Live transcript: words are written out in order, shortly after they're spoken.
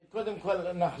קודם כל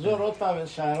נחזור עוד פעם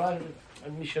לשערה,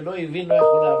 מי שלא הבין לא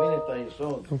יכול להבין את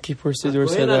היסוד. Yom Kippur Siddur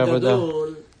Seder Avoda.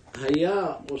 הגדול היה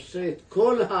עושה את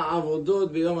כל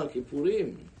העבודות ביום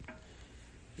הכיפורים.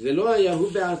 זה לא היה,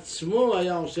 הוא בעצמו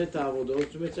היה עושה את העבודות,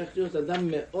 זאת אומרת צריך להיות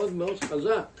אדם מאוד מאוד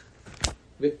חזק.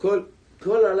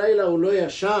 וכל הלילה הוא לא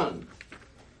ישן.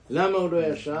 למה הוא לא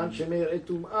ישן? שמראה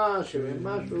טומאה,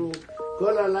 שמשהו,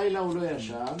 כל הלילה הוא לא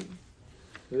ישן.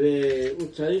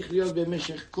 והוא צריך להיות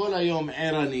במשך כל היום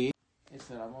ערני.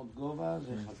 10 אמות גובה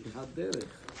זה חתיכת דרך.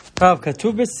 טוב,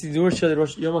 כתוב בסידור של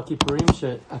יום הכיפורים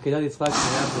שעקדת יצחק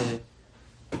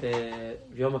היה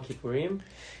ביום הכיפורים.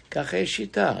 ככה יש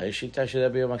שיטה שזה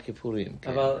ביום הכיפורים.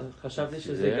 אבל חשבתי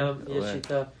שזה גם, יש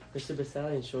שיטה, יש זה בסדר,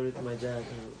 אני שואל את my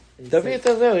dad. תביא את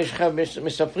זה, יש לך,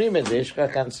 מספרים את זה, יש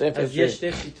לך כאן ספר. אז יש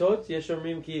שתי שיטות, יש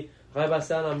אומרים כי רבי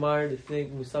הסן אמר לפני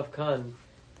מוסף כאן,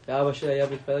 ואבא שלי היה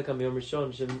מתפלל כאן ביום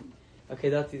ראשון,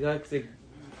 שעקדת יצחק זה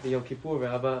ביום כיפור,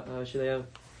 ואבא שלי היה,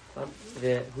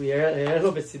 והוא יראה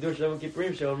לו בסידור של יום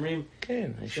הכיפורים שאומרים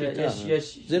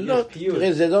שיש פיוט.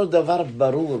 זה לא דבר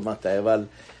ברור מתי, אבל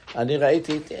אני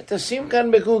ראיתי, תשים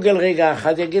כאן בגוגל רגע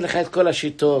אחד, יגיד לך את כל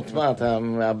השיטות, מה אתה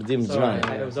מאבדים זמן.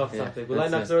 אולי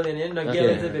נחזור לעניין,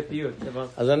 נגיע לזה בפיוט.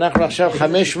 אז אנחנו עכשיו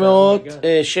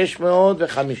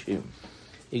 650.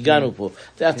 הגענו פה.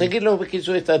 תגיד לו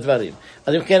בקיצור את הדברים.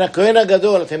 אז אם כן, הכהן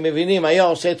הגדול, אתם מבינים, היה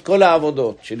עושה את כל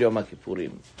העבודות של יום הכיפורים.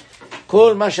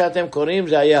 כל מה שאתם קוראים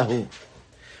זה היה הוא.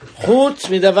 חוץ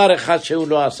מדבר אחד שהוא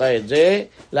לא עשה את זה,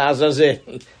 לעזאזל.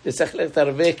 זה צריך להיות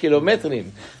הרבה קילומטרים.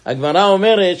 הגמרא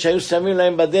אומרת שהיו שמים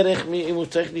להם בדרך, אם הוא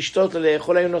צריך לשתות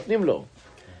לאכול, היו נותנים לו.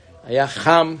 היה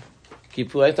חם,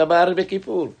 כיפור, היית בארץ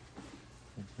בכיפור.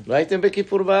 לא הייתם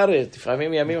בכיפור בארץ,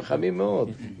 לפעמים ימים חמים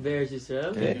מאוד. בארץ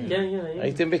ישראל? כן,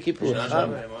 הייתם בכיפור. חם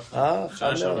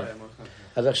מאוד.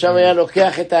 אז עכשיו היה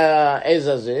לוקח את העז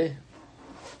הזה,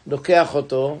 לוקח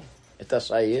אותו, את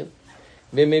השעיר,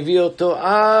 ומביא אותו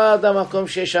עד המקום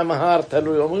שיש שם הר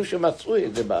תלוי. אומרים שמצאו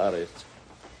את זה בארץ.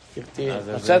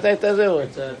 מצאת את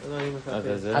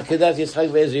זה? עקדת יצחק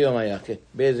באיזה יום היה?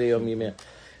 באיזה יום ימי?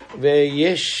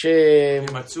 ויש...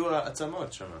 מצאו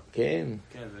עצמות שם. כן.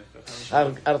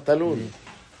 הר תלוי.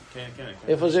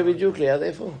 איפה זה בדיוק? ליד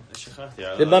איפה? שכחתי.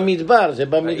 זה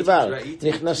במדבר.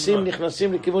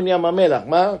 נכנסים לכיוון ים המלח.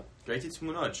 מה? ראיתי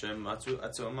תמונות שהם מצאו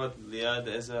עצמות ליד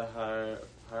איזה הר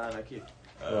ענקי.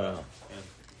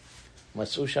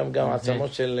 מצאו שם גם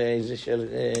עצמות של איזה של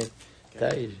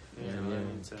תאיז.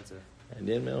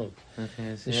 מעניין מאוד.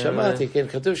 שמעתי, כן,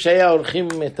 כתוב שהיה הולכים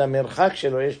את המרחק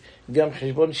שלו, יש גם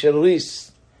חשבון של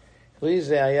ריס. ריס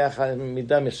זה היה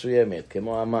מידה מסוימת,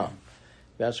 כמו אמה.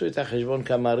 ועשו את החשבון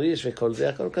כמה ריס וכל זה,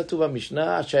 הכל כתוב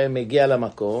במשנה, עד שהיה מגיע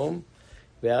למקום,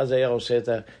 ואז היה עושה את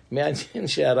מעניין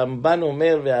שהרמב"ן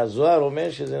אומר, והזוהר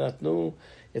אומר שזה נתנו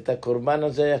את הקורבן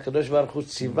הזה, הקדוש ברוך הוא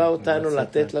ציווה אותנו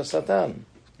לתת לשטן,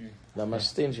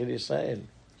 למסטין של ישראל.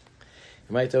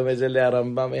 אם היית אומר את זה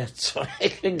להרמב"ם, היה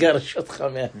צועק לגרש אותך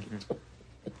מהכיתוב.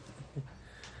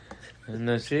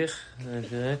 נמשיך.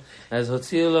 אז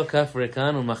הוציאו לו כף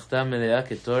ריקן ומחתה מלאה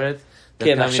כתורת.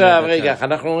 כן, עכשיו רגע,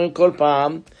 אנחנו אומרים כל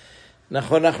פעם,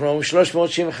 נכון, אנחנו אומרים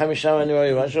 365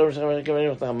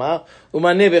 מה? הוא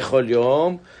מנה בכל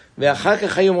יום, ואחר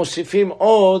כך היו מוסיפים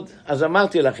עוד, אז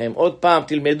אמרתי לכם, עוד פעם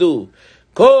תלמדו,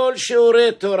 כל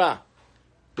שיעורי תורה,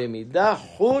 במידה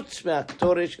חוץ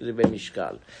מהקטורת שזה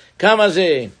במשקל. כמה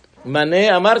זה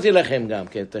מנה? אמרתי לכם גם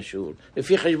כן את השיעור,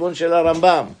 לפי חשבון של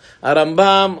הרמב"ם.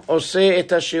 הרמב"ם עושה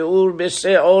את השיעור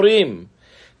בשעורים,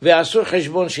 ועשו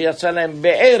חשבון שיצא להם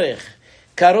בערך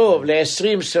קרוב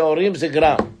ל-20 שעורים, זה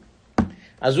גרם.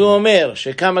 אז הוא אומר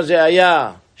שכמה זה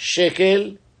היה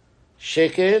שקל,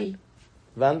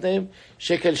 הבנתם?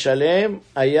 שקל שלם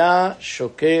היה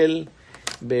שוקל,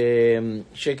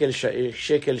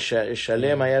 שקל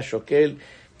שלם היה שוקל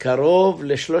קרוב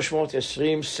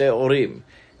ל-320 שעורים.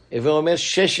 והוא אומר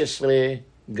 16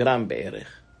 גרם בערך.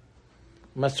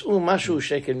 מצאו משהו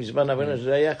שקל מזמן, אבל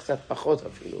זה היה קצת פחות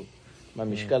אפילו,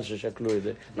 מהמשקל ששקלו את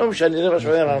זה. לא משנה, זה מה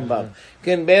שאומר הרמב"ם.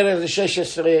 כן, בערך זה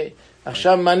 16,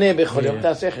 עכשיו מנה בכל יום,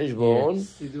 תעשה חשבון.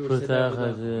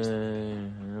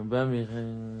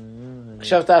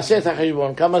 עכשיו תעשה את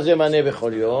החשבון, כמה זה מנה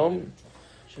בכל יום?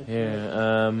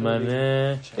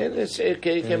 מנה... כן, זה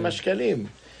כמשקלים.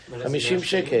 50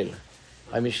 שקל.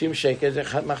 50 שקל זה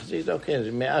מחזיק, כן,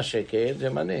 זה 100 שקל, זה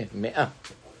מנה, 100.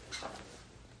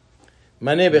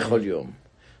 מנה בכל יום.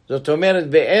 זאת אומרת,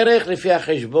 בערך לפי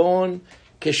החשבון,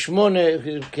 כ-400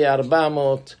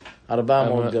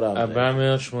 גרם.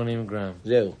 480 גרם.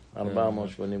 זהו,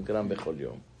 480 גרם בכל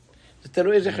יום. זה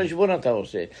תלוי איזה חשבון אתה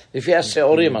עושה. לפי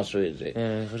השעורים עשו את זה.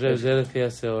 אני חושב שזה לפי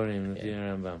השעורים, לפי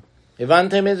הרמב"ם.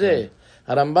 הבנתם את זה?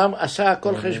 הרמב"ם עשה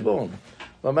הכל חשבון.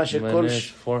 ממש כל...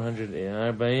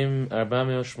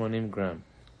 480 גרם.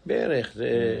 בערך,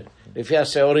 זה לפי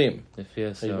השעורים. לפי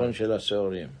השעורים. חשבון של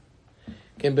השעורים.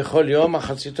 כן, בכל יום,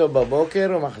 מחציתו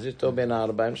בבוקר ומחציתו בין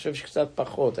 4. אני חושב שקצת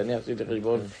פחות. אני עשיתי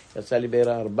חשבון, יצא לי בערך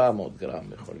 400 גרם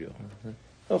בכל יום.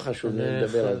 לא חשוב,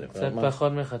 נדבר על זה. קצת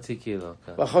פחות מחצי קילו.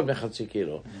 פחות מחצי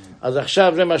קילו. אז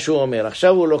עכשיו זה מה שהוא אומר.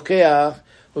 עכשיו הוא לוקח,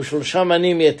 הוא 3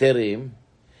 מנים יתרים,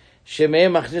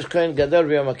 שמהם מכניס כהן גדול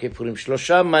ביום הכיפורים.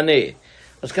 3 מנה.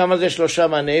 אז כמה זה 3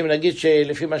 מנים? נגיד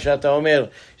שלפי מה שאתה אומר,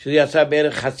 שזה יצא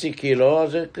בערך חצי קילו,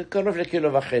 אז זה קרוב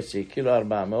לקילו וחצי, קילו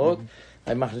 400.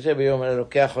 אני מכניסה ביום, אני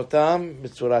לוקח אותם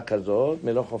בצורה כזאת,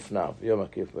 מלוך אופניו, יום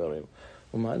הכיפורים.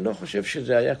 אני לא חושב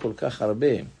שזה היה כל כך הרבה.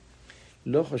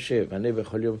 לא חושב, אני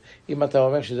בכל יום, אם אתה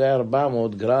אומר שזה היה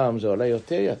 400 גרם, זה אולי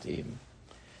יותר יתאים.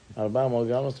 400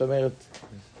 גרם, זאת אומרת,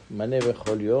 מנה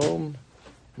בכל יום,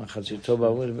 מחציתו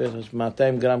בעמוד,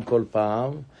 200 גרם כל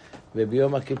פעם,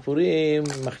 וביום הכיפורים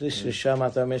מכניס לשם,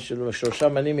 אתה אומר, 3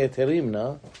 מנים יתרים,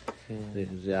 לא?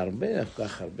 זה הרבה,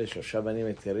 כך הרבה, 3 מנים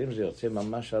יתרים, זה יוצא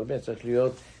ממש הרבה, צריך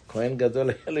להיות כהן גדול,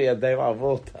 היה לו ידיים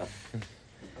עבות.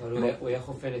 אבל הוא היה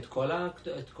חופן את כל ה...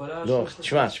 לא,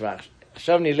 תשמע,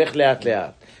 עכשיו נלך לאט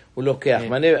לאט. הוא לוקח,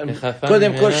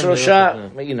 קודם כל 3,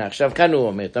 הנה, עכשיו כאן הוא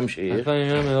אומר, תמשיך.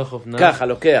 ככה,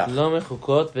 לוקח. לא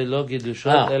מחוקות ולא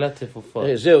גדושות, אלא צפופות.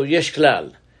 זהו, יש כלל.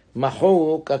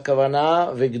 מחוק, הכוונה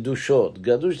וגדושות.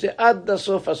 גדוש זה עד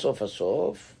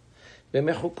הסוף,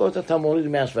 ומחוקות אתה מוריד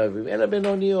מהסבבים. אלא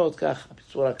בינוניות, ככה,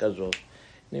 בצורה כזאת.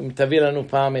 אם תביא לנו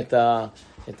פעם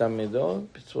את המדון,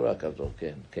 בצורה כזאת,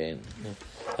 כן.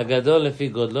 הגדול לפי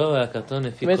גודלו והקטון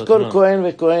לפי קוטנו. כל כהן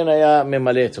וכהן היה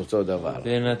ממלא את אותו דבר.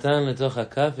 ונתן לתוך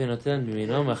הכף ונותן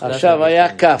במינו מחלת. עכשיו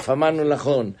היה כף, אמרנו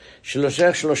נכון,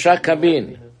 3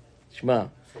 קבין. תשמע,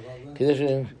 כדי ש...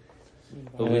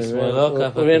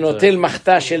 ונוטל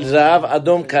מחתה של זהב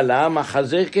אדום קלה,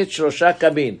 מחזקת 3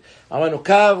 קבין. אמרנו,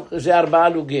 קו זה 4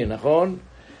 לוגים, נכון?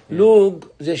 לוג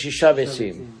זה 6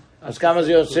 ביצים. אז כמה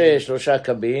זה יוצא 3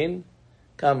 קבין?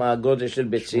 כמה הגודל של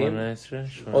ביצים? 18.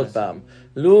 עוד פעם.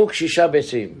 לוג 6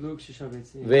 ביצים. לוג 6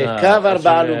 ביצים. וקו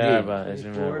 4 לוגים. 4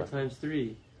 times 3.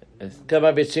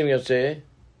 כמה ביצים יוצא?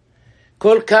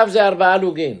 כל קו זה 4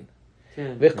 לוגים.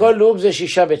 וכל לוג זה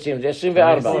 6 ביצים, זה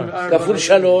 24. כפול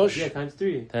 3. times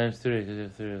 3.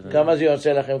 כמה זה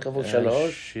יוצא לכם כפול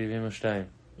 3? 72.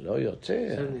 לא יוצא.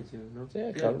 זה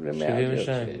קרוב ל-100.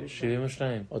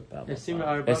 72. עוד פעם.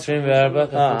 24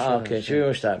 כן,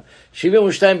 72.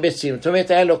 72 ביצים. זאת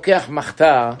אומרת, היה לוקח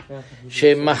מחתה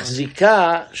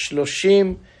שמחזיקה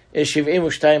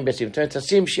 72 ביצים. זאת אומרת,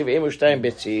 תשים 72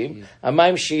 ביצים,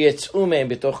 המים שיצאו מהם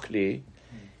בתוך כלי.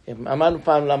 אמרנו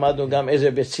פעם, למדנו גם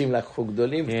איזה ביצים לקחו,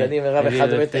 גדולים, קטנים, ורב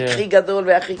אחד אומר, הכי גדול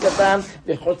והכי קטן,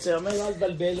 וחוצה, אומר, אל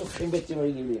תבלבל, לוקחים ביצים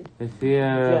רגילים. לפי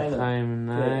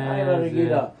החיים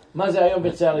רגילה. מה זה היום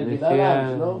ביצה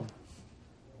רגילה? לא?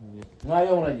 מה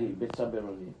היום רגיל, ביצה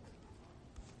בינוני?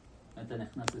 אתה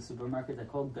נכנס לסופרמרקט,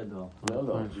 הכל גדול.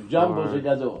 לא, ג'מבו זה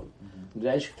גדול. זה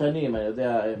יש קטנים, אני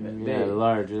יודע...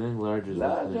 large, לא,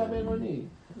 זה הבינוני.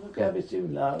 לוקח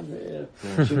ביצים,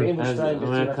 72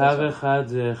 ביצים. קו אחד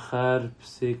זה 1.338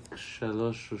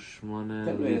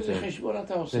 תלוי איזה חשבון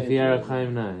אתה עושה. לפי הרב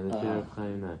חיים נאי.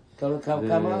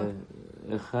 כמה?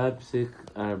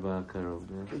 1.4 קרוב.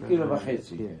 קילו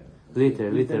וחצי.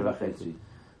 ליטר וחצי.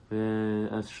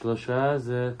 אז 3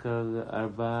 זה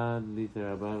 4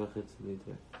 ליטר, 4.5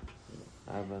 ליטר.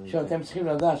 עכשיו אתם צריכים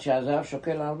לדעת שהזהב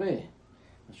שוקל הרבה.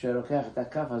 אז כשהוא לוקח את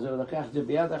הכף הזה, הוא לוקח את זה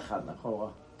ביד אחת, נכון?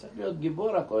 צריך להיות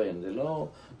גיבור הכהן, זה לא...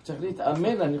 צריך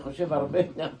להתאמן, אני חושב, הרבה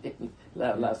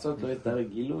לעשות לו את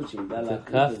הרגילות שידע להחליט. It's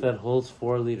a cup that holds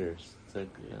 4 liters.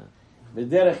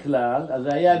 בדרך כלל, אז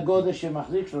זה היה גודל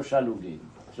שמחזיק 3 לוגים.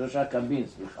 3 קבין,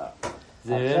 סליחה.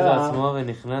 זה ירד לעצמו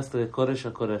ונכנס לקודש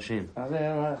הקודשים. אז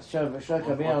עכשיו, 3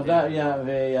 קבין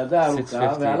וידה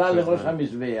ארוכה, ועלה לראש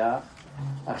המזבח.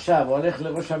 עכשיו, הוא הולך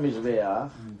לראש המזבח,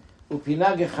 הוא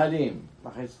פינה גחלים,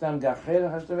 מחצתם גחל,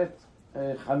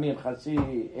 חמים, חצי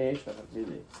אש וחצי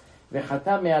זה.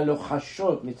 וחתה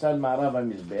מהלוחשות מצד מערב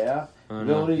המזבח,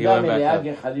 והורידה מלאה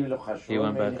גחלים לוחשות,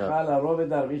 והניחה על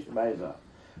הרובד הרביעי שבעזרה.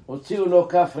 הוציאו לו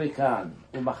כף ריקן,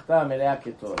 ומחתה מלאה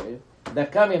כתורת,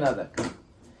 דקה מן הדקה.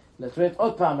 זאת אומרת,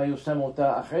 עוד פעם היו שמו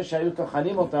אותה, אחרי שהיו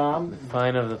טוחנים אותם,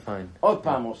 עוד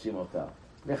פעם עושים אותה.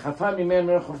 וחפה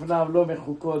ממנו מלך אופניו לא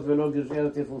מחוקות ולא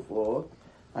גרשיות תפופות,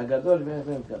 הגדול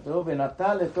כתוב,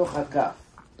 ונטל לתוך הכף.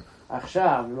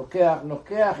 עכשיו,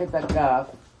 נוקח את הכף,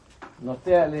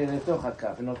 נוטל לתוך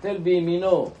הכף, ונוטל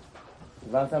בימינו,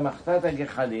 ואתה מחתה את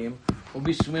הגחלים,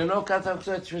 ובשמאלו כתב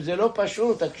קצת, זה לא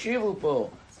פשוט, תקשיבו פה.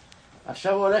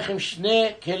 עכשיו הוא הולך עם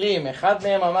 2 כלים, אחד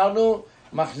מהם אמרנו,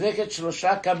 מחזקת 3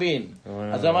 קבין.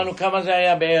 אז אמרנו כמה זה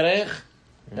היה בערך?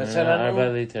 יצא לנו 4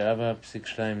 ליטר,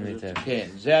 4.2 ליטר. כן,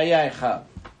 זה היה אחד.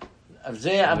 אז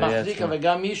זה המחזיק, אבל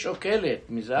גם היא שוקלת,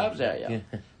 מזהב זה היה.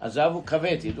 הזהב הוא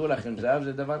כבד, תדעו לכם, זהב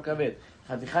זה דבר כבד.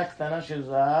 חתיכה קטנה של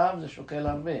זהב זה שוקל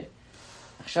הרבה.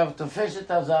 עכשיו תופס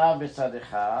את הזהב בצד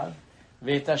אחד,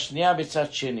 ואת השנייה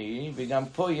בצד שני, וגם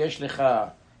פה יש לך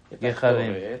את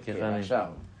הקטורת. עכשיו.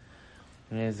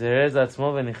 זירז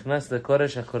עצמו ונכנס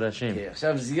לקודש הקודשים.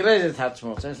 עכשיו זירז את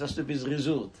עצמו, צריך לעשות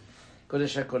בזריזות.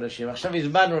 קודש הקודשים. עכשיו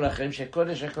הסברנו לכם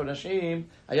שקודש הקודשים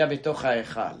היה בתוך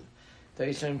ההיכל.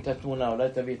 תראי שם את התמונה, אולי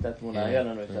תביא את התמונה, היה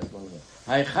לנו את התמונה.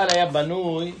 ההיכל היה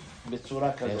בנוי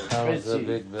בצורה כזאת.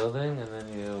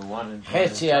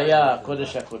 חצי היה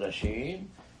קודש הקודשים,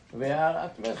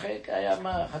 והחלק היה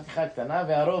חתיכה קטנה,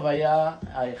 והרוב היה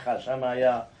ההיכל. שם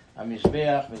היה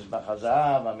המזבח, מזבח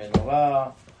הזהב, המנורה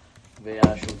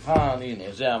והשולחן. הנה,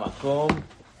 זה המקום.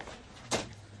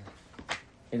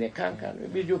 הנה, כאן,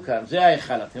 בדיוק כאן. זה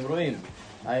ההיכל, אתם רואים?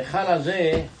 ההיכל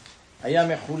הזה היה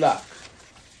מחולק.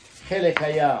 חלק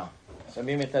היה,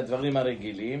 שמים את הדברים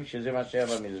הרגילים, שזה מה שהיה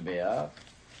במזבח.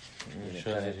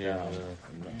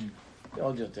 זה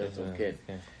עוד יותר טוב, כן.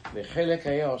 וחלק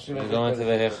היה עושים את וגם את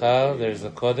ההיכל, there's a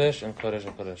קודש and קודש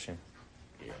הקודשים.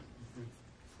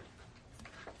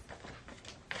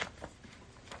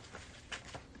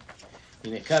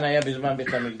 הנה, כאן היה בזמן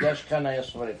בית המקדש, כאן היה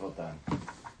שורף אותם.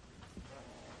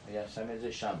 היה שם את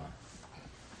זה שמה.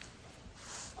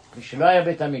 כשלא היה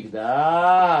בית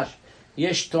המקדש,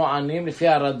 יש טוענים לפי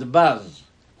הרדב"ז,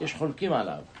 יש חולקים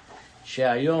עליו,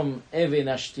 שהיום אבן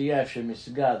השתייה של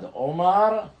מסגד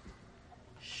עומר,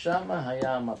 שם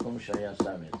היה המקום שהיה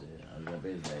שם את זה, על גבי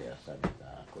זה היה שם את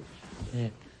הקודש.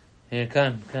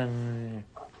 כאן.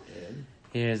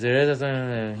 זירז עצמו,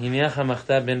 הניח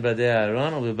המחתה בין בדי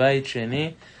הארון, ובבית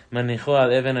שני מניחו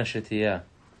על אבן השתייה.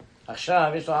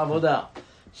 עכשיו יש לו עבודה,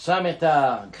 שם את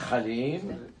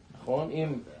הגחלים, נכון?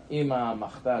 עם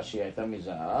המחתה שהיא הייתה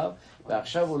מזהב,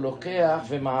 ועכשיו הוא לוקח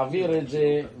ומעביר את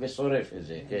זה ושורף את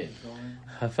זה, כן.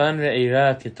 חפן ועירה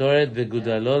הקטורת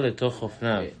בגודלו לתוך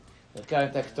חופניו. לקח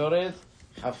את הקטורת,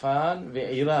 חפן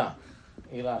ועירה.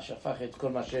 עירה, שפך את כל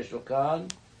מה שיש לו כאן,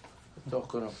 לתוך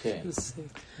כל כן.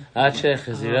 עד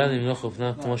שהחזירה למלוך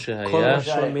חופניו כמו שהיה,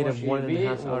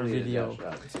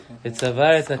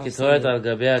 וצבר את הקטורת על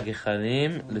גבי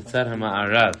הגחלים לצד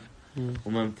המערב.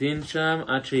 הוא ממתין שם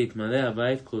עד שיתמלא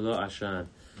הבית כולו עשן.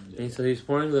 So he's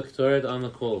pouring the Ketores on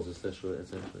the coals,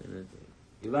 essentially.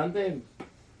 הבנתם?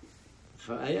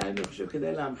 היה, אני חושב,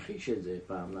 כדי להמחיש את זה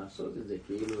פעם, לעשות את זה,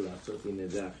 כאילו לעשות, הנה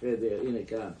זה החדר, הנה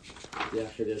כאן, זה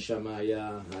החדר, שם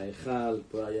היה ההיכל,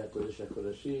 פה היה קודש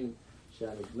הקודשים,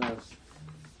 שהיה נכנס,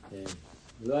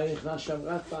 לא היה נכנס שם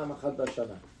רק פעם אחת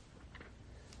בשנה.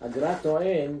 הגר"א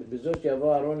טוען, בזאת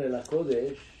יבוא אהרון אל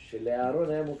הקודש, שלאהרון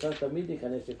היה מותר תמיד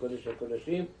להיכנס לקודש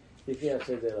הקודשים, לפי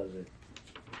הסדר הזה.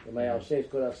 אם היה עושה את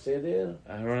כל הסדר,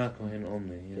 אהרון הכהן עומד.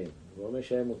 כן, הוא אומר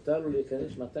שהיה מותר לו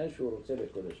להיכנס מתי שהוא רוצה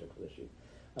לקודש הקודשים.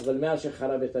 אבל מאז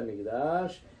שחרב בית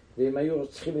המקדש, ואם היו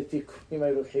צריכים לתיקונים,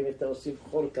 היו לוקחים את עושים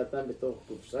חור קטן בתוך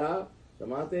קופסה,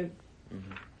 שמעתם?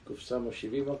 קופסה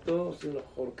מושיבים אותו, עושים לו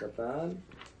חור קטן,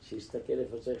 שיסתכל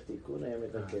איפה צריך תיקון, היה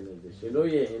מתקן את זה. שלא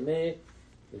יהנה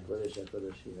לקודש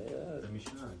הקודשים. זה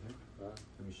משנה, כן?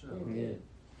 זה משנה.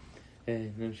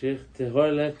 נמשיך, טהור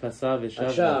לב פסע ושב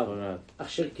לאחוריו.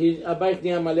 עכשיו, כי הבית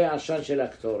נהיה מלא עשן של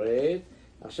הקטורת,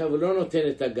 עכשיו הוא לא נותן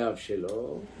את הגב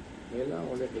שלו, אלא הוא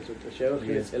הולך לעשות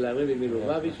שהולכים אצל הרבי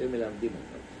מלובביץ' שמלמדים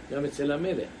אותו. גם אצל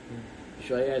המלך,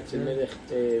 שהוא היה אצל מלך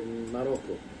מרוקו.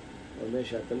 הוא אומר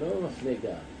שאתה לא מפנה גב,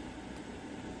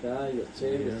 אתה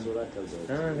יוצא בצורה כזאת.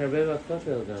 הרבה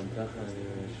בכותל גם, ככה,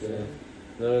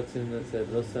 שלא רוצים לצאת,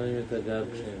 לא שמים את הגב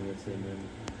כשהם יוצאים.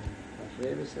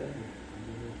 אחרי בסדר.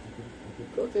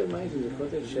 כותל, מה זה? זה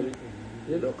כותל של...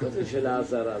 זה לא כותל של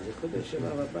העזרה, זה כותל של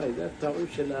הרבי, זה הטעות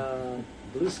של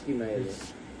הבריסקים האלה.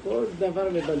 כל דבר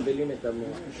מבלבלים את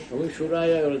המוח. אומרים שהוא לא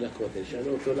היה יורד הכותל,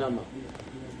 שאלו אותו למה.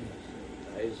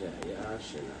 איזה היה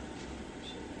שלה.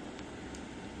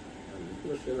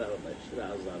 לא של הרבי, של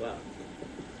העזרה.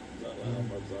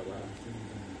 זרה.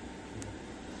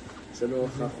 אצלנו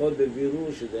הוכחות בבירור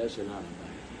שזה היה של הרבי.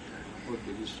 הוכחות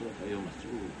בלשרוף היום מצאו.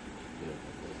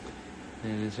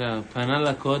 פנה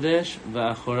לקודש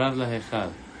ואחוריו להיכל.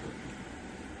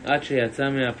 עד שיצא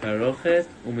מהפרוכת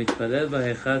ומתפלל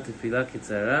בהיכל תפילה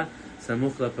קצרה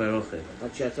סמוך לפרוכת. עד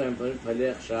שיצא מהפרוכת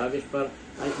עכשיו יש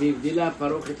והבדילה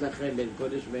הפרוכת לכם בין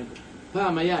קודש ובין קודש.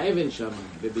 פעם היה אבן שם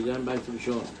בבניין בית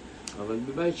ראשון, אבל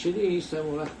בבית שני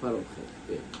שמו רק פרוכת.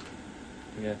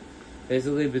 Yeah.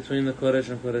 Basically between the Kodesh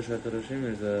and Kodesh HaKodeshim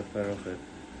there's a parochet.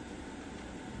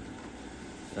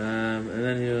 And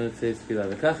then he would say תפילה.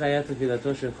 וכך היה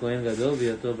תפילתו של כהן גדול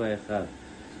בהיותו בהיכל.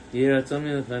 יהי רצון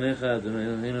מלפניך, אדוני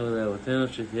אלוהינו ולאבותינו,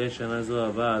 שתהיה שנה זו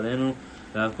הבאה עלינו,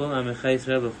 ועל כל עמך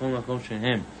ישראל בכל מקום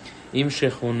שהם. אם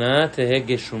שכונה תהא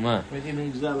גשומה. אם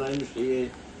נגזר ראינו שיהיה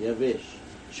יבש,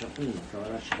 שכון,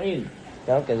 הכוונה שכין.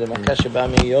 גם כן, זה מכה שבאה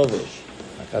מיובש,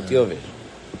 מכת יובש.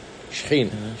 שכין,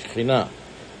 שכינה,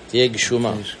 תהיה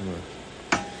גשומה.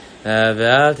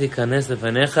 ואל תיכנס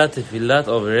לפניך תפילת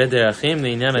עוברי דרכים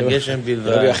לעניין הגשם בלבד.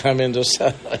 רבי יוחנן בן דוסה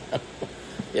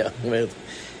היה אומר,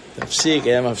 תפסיק,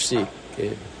 היה מפסיק.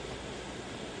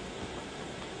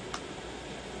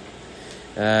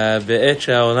 בעת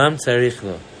שהעולם צריך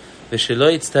לו, ושלא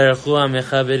יצטרכו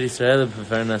עמך בית ישראל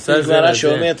בפרנסה זה גמרא לזה.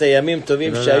 שאומר את הימים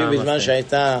טובים שהיו בזמן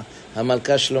שהייתה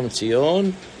המלכה שלום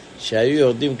ציון, שהיו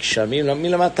יורדים גשמים. מי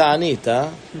למד תענית,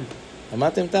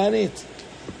 למדתם תענית?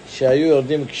 שהיו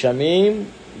יורדים גשמים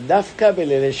דווקא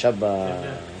בלילי שבת.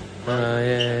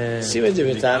 שים את זה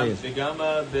בתענית. וגם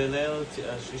בליל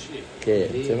השישי. כן,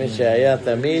 זאת אומרת שהיה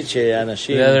תמיד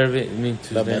שאנשים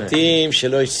בבתים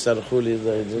שלא יצטרכו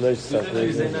לזה, לא יצטרכו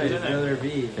לזה.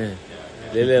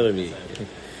 לילי רביעי.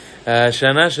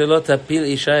 השנה שלא תפיל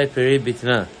אישה את פרי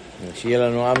בטנה. שיהיה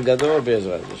לנו עם גדול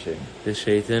בעזרת השם.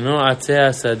 ושיתנו עצי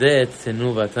השדה את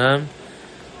תנובתם,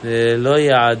 ולא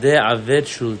יעדה עבד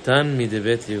שולטן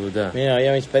מדבית יהודה. מי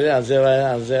היה מתפלל על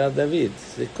זרע דוד.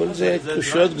 כל זה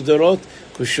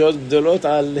קושיות גדולות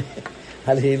על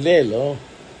הלל, לא?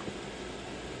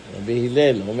 רבי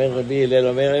הלל,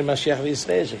 אומר אין משיח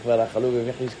לישראל שכבר אכלו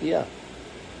במח חזקיה.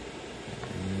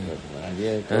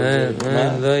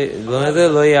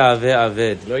 לא יעווה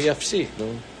עבד. לא יפסיק, נו.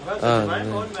 אבל זה דברים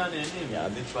מאוד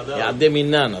מעניינים. יעדי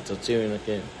מינן, אתה תוציא מן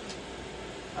הכן.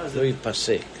 לא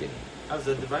ייפסק, כן. אז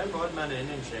זה דברים מאוד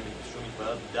מעניינים שהם שהוא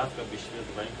מתפלל דווקא בשביל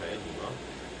דברים כאלו, לא?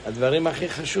 הדברים הכי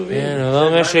חשובים. כן, הוא לא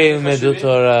אומר שילמדו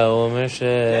תורה, הוא אומר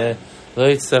שלא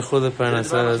יצטרכו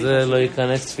לפרנסה לזה, לא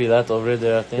ייכנס תפילת עוברי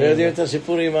דרכים. לא יודעים את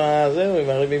הסיפור עם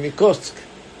הרבי מקוסק.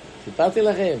 סיפרתי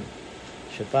לכם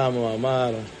שפעם הוא אמר,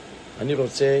 אני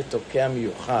רוצה תוקע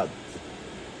מיוחד.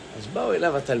 אז באו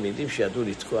אליו התלמידים שידעו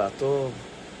לתקוע טוב,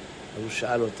 אז הוא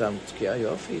שאל אותם, תוקע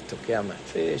יופי, תוקע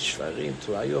מפה, שברים,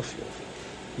 תקוע יופי.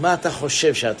 מה אתה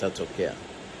חושב שאתה תוקע?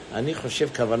 אני חושב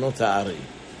כוונות הארי.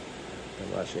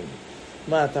 דבר שני.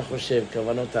 מה אתה חושב?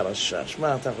 כוונות הרשש.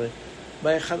 מה אתה חושב?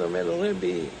 בא אחד אומר לו,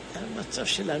 רבי, המצב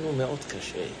שלנו מאוד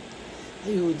קשה.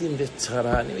 היהודים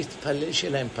בצרה, אני מתפלל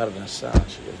שלהם פרנסה.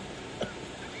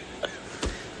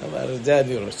 אבל זה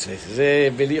אני רוצה. זה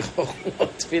בלי חוכמות,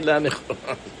 תפילה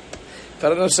נכונה.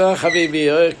 פרנסה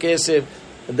חביבי, אוהר כסף,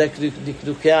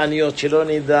 דקדוקי עניות, שלא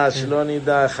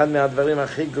נדע, אחד מהדברים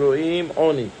הכי גרועים,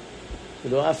 עוני.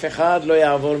 אף אחד לא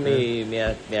יעבור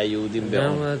מהיהודים בעוני.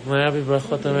 גם הגמרא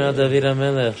בברכות אומר דוד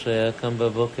המלך, שהיה קם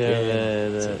בבוקר...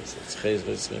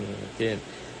 כן.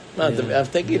 אבל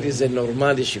תגיד לי, זה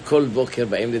נורמלי שכל בוקר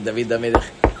באים לדוד המלך,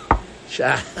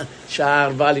 שעה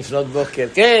 4 לפנות בוקר,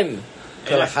 כן!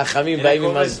 כל החכמים באים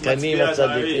עם הזקנים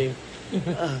הצדיקים.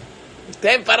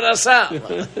 תן פרנסה!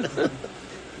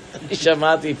 אני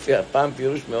שמעתי פעם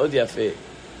פירוש מאוד יפה.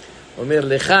 אומר,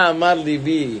 לך אמר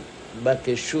ליבי,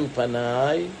 בקשו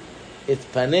פניי, את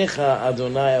פניך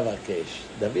אדוני אבקש.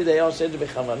 דוד היה עושה את זה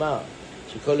בכוונה,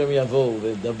 שכל יום יבואו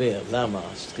ולדבר. למה?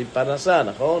 צריכים פרנסה,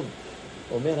 נכון?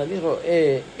 הוא אומר, אני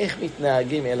רואה איך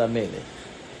מתנהגים אל המלך.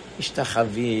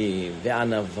 משתחווים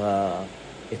וענווה.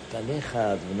 את פניך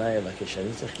אדוני אבקש.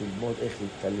 אני צריך ללמוד איך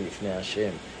להתפלל לפני השם.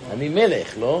 אני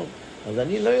מלך, לא? אז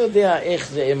אני לא יודע איך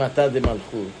זה אימתא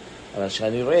דמלכות. אבל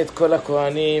כשאני רואה את כל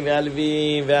הכהנים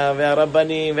והלוויים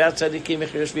והרבנים והצדיקים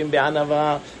איך יושבים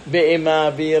בענווה, באימה,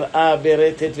 ביראה,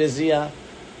 ברטט וזיעה,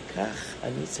 כך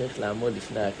אני צריך לעמוד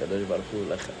לפני הקדוש ברוך הוא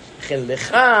לך. לכן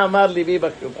לך אמר ליבי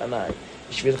בקשו פניי.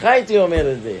 בשבילך הייתי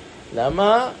אומר את זה.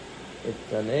 למה? את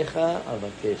פניך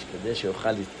אבקש, כדי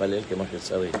שיוכל להתפלל כמו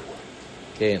שצריך.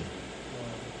 כן.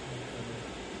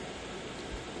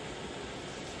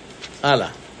 הלאה.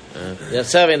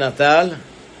 יצא ונטל.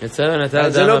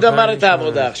 זה לא גמר את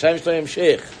העבודה, עכשיו יש לו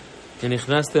המשך.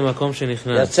 שנכנס למקום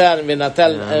שנכנס. יצא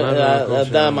ונטל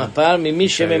אדם הפעם ממי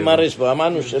שממרש בו.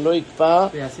 אמרנו שלא יקפא,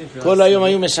 כל היום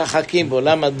היו משחקים בו.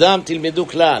 למה דם תלמדו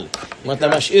כלל. אם אתה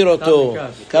משאיר אותו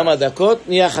כמה דקות,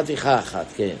 נהיה חתיכה אחת,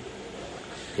 כן.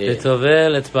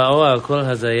 וטובל את פאו על כל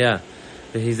הזיה,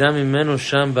 והיזה ממנו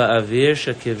שם באוויר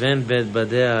שכיוון בית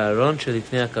בדי הארון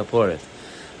שלפני הכפורת.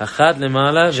 אחת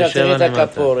למעלה ושבע למטה. עכשיו תראי את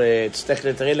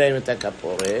הכפורת, תראי להם את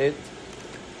הכפורת.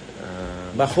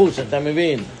 בחוץ, אתה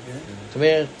מבין? זאת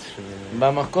אומרת,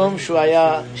 במקום שהוא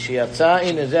היה, שיצא,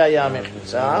 הנה זה היה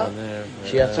המחיצה,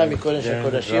 שיצא מקודש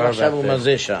הקודשים, עכשיו הוא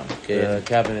מזה שם. זה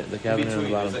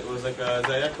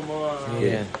היה כמו...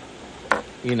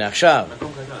 הנה עכשיו,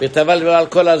 וטבל על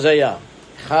כל הזיה.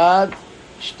 1,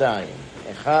 2,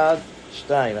 1,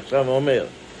 2. עכשיו הוא אומר,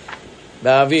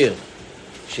 באוויר,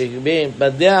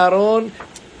 שבדי הארון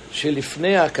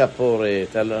שלפני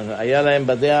הכפורת, היה להם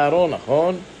בדי הארון,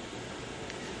 נכון?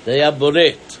 זה היה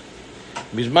בולט.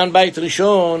 בזמן בית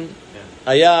ראשון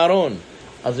היה ארון,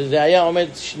 אז זה היה עומד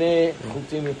שני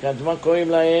חוטים מכאן. מה קוראים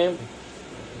להם?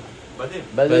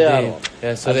 בדי הארון.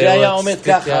 אז זה היה עומד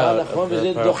ככה, נכון?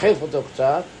 וזה דוחף אותו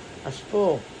קצת, אז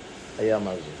פה היה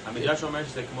מה זה. המדרש אומר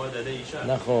שזה כמו דדי אישה.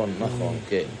 נכון, נכון,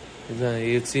 כן.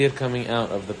 You see it coming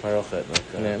out of the parochet.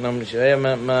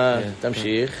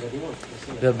 תמשיך.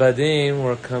 The badim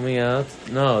were coming out.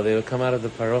 No, they would come out of the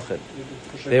parochet.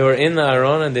 They were in the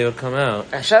aron and they would come out.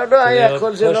 עכשיו לא היה,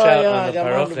 כל זה לא היה. גם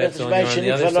בבית השבועי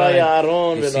שני כבר לא היה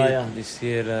ארון ולא היה.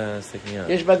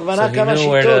 יש בגמרא כמה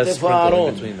שיטות איפה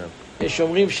הארון. יש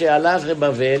אומרים שהלך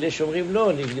לבבל, יש אומרים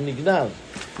לא, נגנב.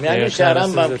 מעניין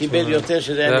שהרמב"ם קיבל יותר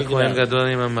שזה היה נגנב. זה הכהן גדול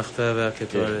עם המחתה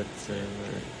והקטורת.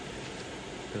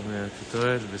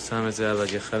 מהקטורת, ושם את זה על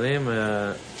הגחלים,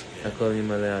 והכל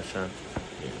ימלא עשן.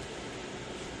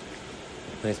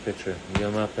 Nice picture.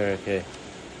 יומא פרק ה'.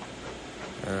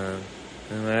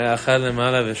 מראה אחד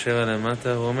למעלה ושבע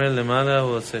למטה. הוא אומר למעלה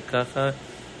הוא עושה ככה,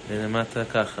 ולמטה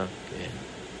ככה.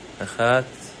 1,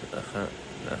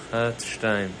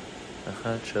 2,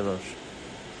 1, 3.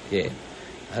 כן.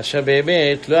 עכשיו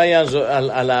באמת, לא היה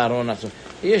על הארון הזה.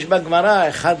 יש בגמרא,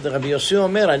 אחד רבי יוסי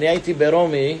אומר, אני הייתי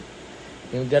ברומי,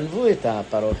 הם גנבו את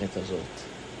הפרוכת הזאת.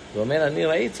 הוא אומר, אני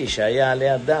ראיתי שהיה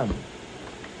עליה דם.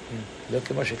 לא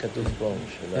כמו שכתוב פה.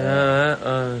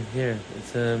 Here,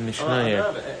 it's a משנה here.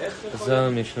 זה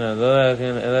המשנה, לא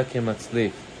אלא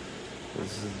כמצליף.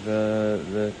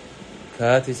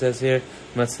 קראתי says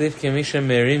here, מצליף כמי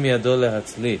שמרים ידו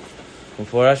להצליף.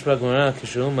 ומפורש בגמרא,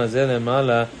 כשהוא מזה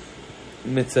למעלה,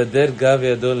 מצדר גב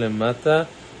ידו למטה,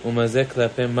 ומזה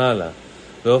כלפי מעלה.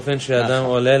 באופן שאדם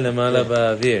עולה למעלה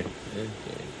באוויר.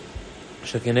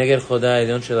 שכנגד חודה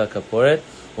העליון של הכפורת,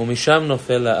 ומשם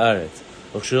נופל לארץ.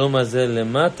 וכשהוא מזה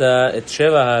למטה, את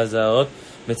 7 ההזעות,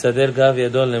 מצדר גב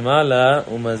ידו למעלה,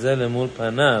 ומזה למול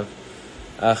פניו,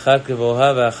 האחת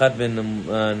גבוהה והאחת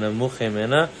בנמוך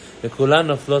ממנה, וכולן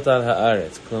נופלות על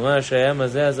הארץ. כלומר, שהיה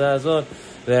מזה הזעה הזאת,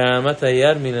 והרמת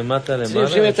היד מלמטה למעלה.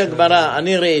 שים את הגמרא,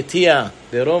 אני ראיתיה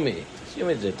ברומי. שים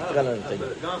את זה, תקרא לנו את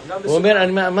זה. הוא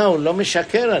אומר, מה, הוא לא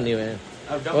משקר, אני אומר.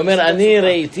 הוא אומר, אני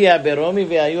ראיתיה ברומי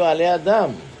והיו עליה דם.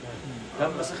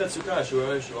 גם במסכת סוכה, שהוא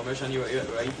אומר שאני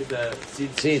ראיתי את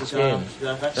הציץ,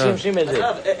 כן. שים את זה.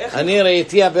 אני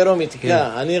ראיתיה ברומי,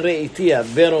 תקרא, אני ראיתיה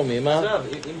ברומי, מה? עכשיו,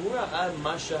 אם הוא ראה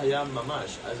מה שהיה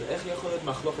ממש, אז איך יכול להיות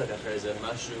מחלוקת אחרי זה?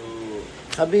 משהו...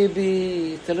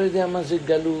 חביבי, אתה לא יודע מה זה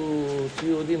גלות,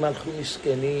 יהודים הלכו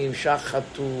מסכנים,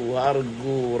 שחטו,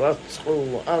 הרגו,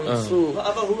 רצחו, אנסו,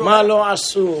 מה לא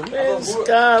עשו,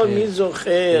 מזכר, מי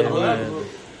זוכר,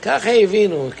 ככה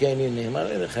הבינו, כן, הנה,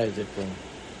 מראה לך את זה פה.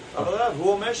 אבל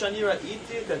הוא אומר שאני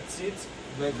ראיתי את הציץ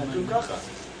וכתוב ככה.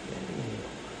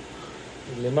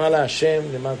 למעלה השם,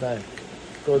 למטה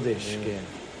קודש,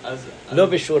 כן. לא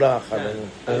בשורה אחת.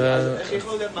 איך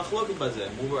יכול להיות מחלוקת בזה?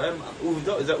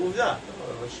 זה עובדה.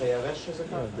 שירש שזה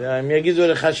ככה. הם יגידו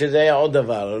לך שזה היה עוד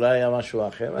דבר, אולי היה משהו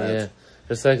אחר.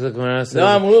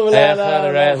 לא אמרו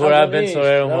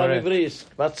לבריס,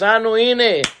 מצאנו, הנה,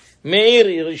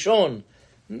 מאיר ראשון.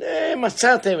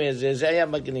 מצאתם את זה, זה היה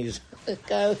מגניז.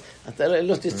 אתה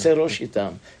לא תצא ראש איתם.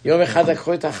 יום אחד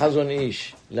לקחו את החזון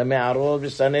איש למערות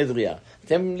בסנהדריה.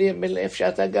 אתם, איפה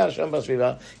שאתה גר שם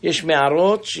בסביבה, יש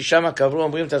מערות ששם קברו,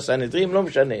 אומרים את הסנהדרים, לא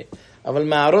משנה. אבל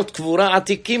מערות קבורה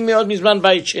עתיקים מאוד מזמן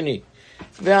בית שני.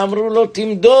 ואמרו לו,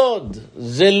 תמדוד,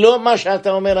 זה לא מה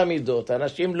שאתה אומר המידות.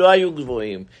 אנשים לא היו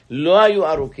גבוהים, לא היו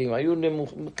ארוכים, היו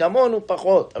כמונו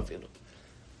פחות אפילו.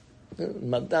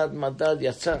 מדד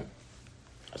יצא.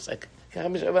 ככה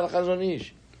מסתבר החזון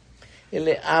איש.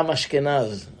 אלה עם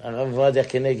אשכנז, הרב עובדיה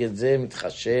כנגד זה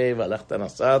מתחשב, הלכת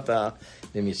נסעת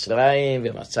למצרים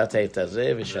ומצאת את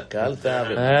הזה ושקלת.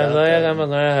 לא היה גם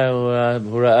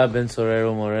הוא ראה בן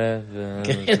צורר ומורה.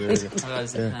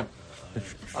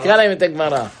 קרא להם את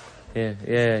הגמרא.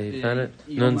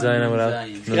 נון זין אמרה.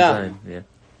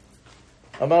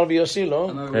 אמר ביוסי,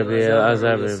 לא? רבי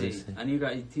אלעזר ברבי. אני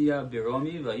ראיתיה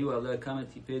ברומי והיו עליה כמה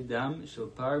טיפי דם של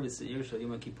פר ושעיר של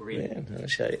יום הכיפורים. כן, זה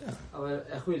שהיה. אבל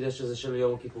איך הוא יודע שזה של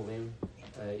יום הכיפורים?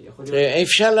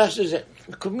 אפשר לעשות את זה.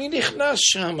 מי נכנס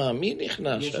שם? מי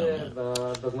נכנס שם?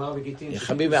 בגמרא בגיטין.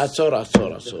 חביבי, עצור.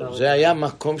 זה היה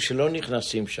מקום שלא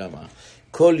נכנסים שם.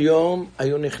 כל יום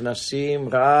היו נכנסים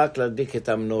רק להדליק את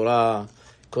המנורה,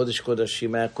 קודש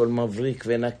קודשים, היה הכל מבריק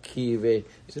ונקי,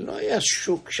 וזה לא היה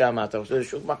שוק שם, אתה רוצה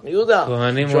שוק מחנה יהודה.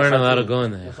 כהנים weren't allowed to go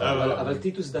in there. אבל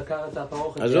טיטוס דקר את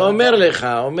הפרוכת. אז הוא אומר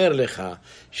לך,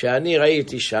 שאני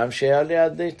ראיתי שם שהיה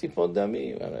ליד טיפות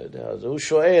דמים, אני לא יודע, אז הוא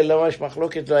שואל, למה יש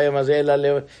מחלוקת לא היה מה זה,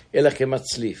 אלא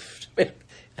כמצליף.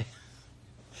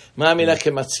 מה המילה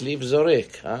כמצליף?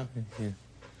 זורק, אה?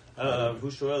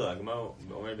 הוא שואל, הגמרא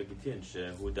אומר בגיטין,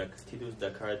 שטיטוס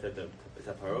דקר את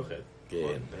הפרוכת. כן.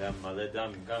 והיה מלא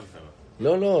דם גם שם.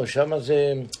 לא,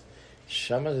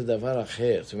 שם זה דבר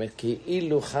אחר. זאת אומרת,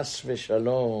 כאילו חס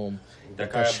ושלום,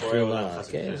 דקר הבורא חס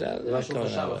ושלום. כן, זה משהו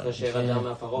חשב אחרי שהראה דם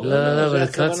מהפרוכת. לא, אבל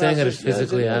it's not saying that it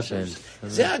physically happened.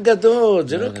 זה אגדות,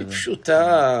 זה לא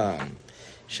כפשוטה.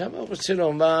 שם הוא רוצה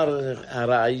לומר,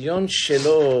 הרעיון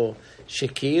שלו,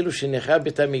 שכאילו שנחרב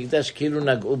בית המקדש, כאילו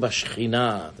נגעו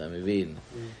בשכינה, אתה מבין?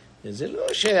 זה לא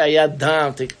שהיה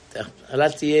דם,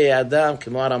 אל תהיה אדם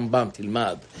כמו הרמב"ם,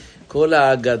 תלמד. כל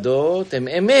האגדות הן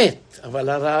אמת, אבל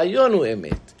הרעיון הוא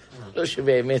אמת. לא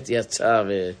שבאמת יצא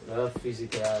לא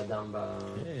פיזית היה דם ב...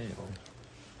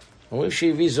 אומרים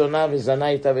שהביא זונה וזנה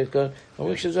איתה,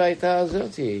 אומרים שזו הייתה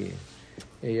הזאת. היא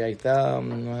הייתה,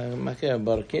 מה קרה?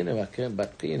 ברקיני,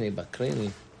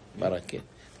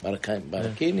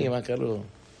 מה קראו?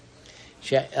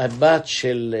 שהבת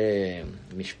של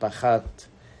משפחת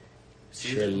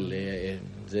של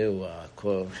זהו,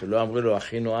 שלא אמרו לו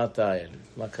אחינו אתה,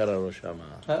 מה קרה לו שם?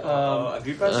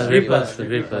 אגריפס.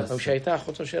 שהייתה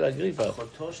אחותו של אגריפס.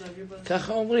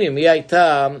 ככה אומרים, היא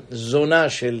הייתה זונה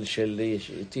של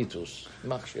טיטוס,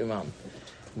 יימח שמם.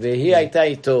 והיא הייתה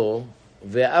איתו,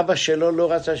 ואבא שלו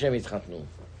לא רצה שהם יתחתנו.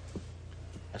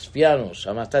 אספיאנוס,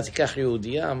 אמר, אתה תיקח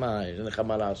יהודייה, מה, אין לך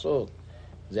מה לעשות?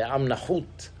 זה עם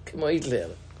נחות, כמו היטלר.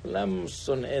 כולם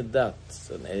שונאי דת,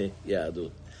 שונאי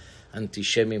יהדות.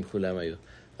 אנטישמים כולם היו.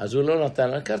 אז הוא לא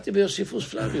נתן, הכרתי ביוסיפוס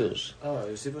פלביוס.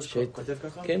 יוסיפוס כותב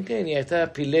ככה? כן, היא הייתה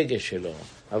פילגה שלו.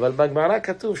 אבל בגמרא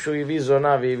כתוב שהוא הביא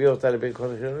זונה והביא אותה לבית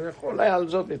קודש. אולי על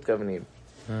זאת מתכוונים.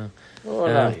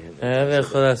 היה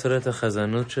יכול לעשות את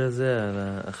החזנות של זה על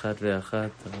אחת ואחת.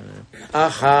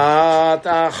 אחת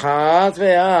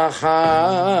ואחת,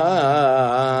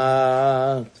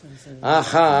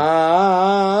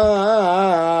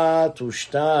 אחת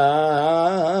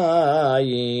ושתיים,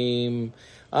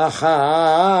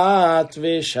 אחת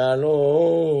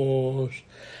ושלוש,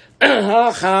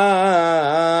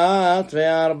 אחת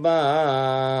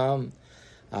וארבע,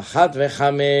 אחת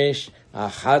וחמש,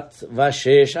 אחת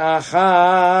ושש,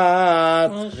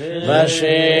 אחת ושבע.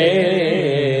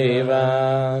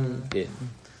 כן.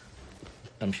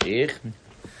 נמשיך.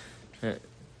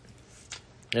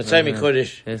 יצא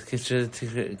מקודש.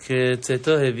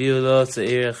 כצאתו הביאו לו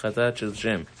צעיר החטאת של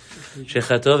שם,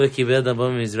 שחטאו וקיבל דמו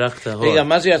ממזרח טהור. רגע,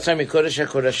 מה זה יצא מקודש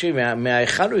הקודשים?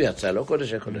 מההיכל הוא יצא, לא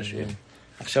קודש הקודשים.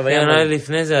 עכשיו היה...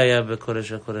 לפני זה היה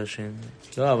בקודש הקודשים.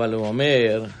 לא, אבל הוא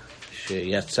אומר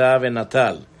שיצא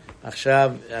ונטל.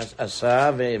 עכשיו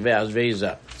עשה ואז ועיזה.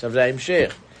 עכשיו זה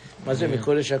ההמשך. מה זה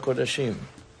מקודש הקודשים?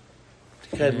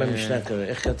 תקרא את במשנה,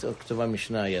 איך כתובה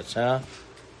משנה? יצא?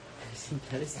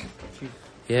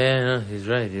 Yeah, he's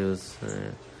right. He was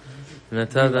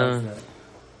נטל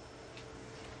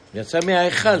יצא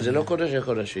מההיכל, זה לא קודש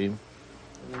הקודשים.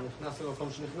 הוא נכנס למקום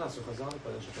שנכנס, הוא חזר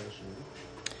לקודש הקודשים.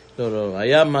 לא,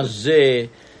 היה מזה,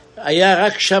 היה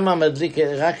רק שם מדליק,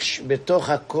 רק בתוך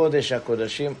הקודש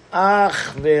הקודשים,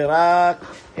 אך ורק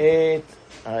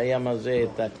היה מזה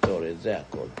את הקטורת, זה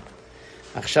הכל.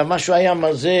 עכשיו משהו היה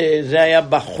מזה, זה היה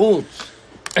בחוץ,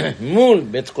 מול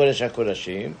בית קודש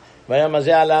הקודשים, והיה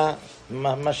מזה על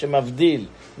מה שמבדיל,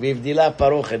 והבדילה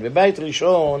הפרוכת. בבית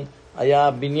ראשון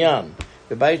היה בניין,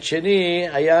 בבית שני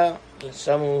היה,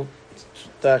 שמו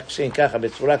תקסין ככה,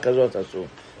 בצורה כזאת עשו.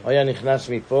 הוא היה נכנס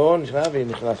מפה,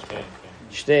 ונכנס פה.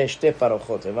 שתי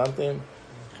פרוחות, הבנתם?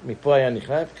 מפה היה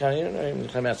נכנס, כאן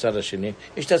נכנס מהצד השני.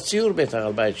 יש את הציור בטח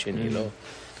על בית שני, לא?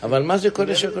 אבל מה זה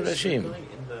קודש הקודשים?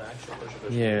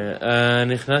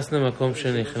 נכנס למקום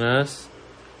שנכנס,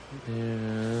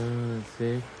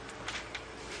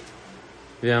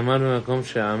 ועמד במקום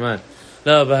שעמד.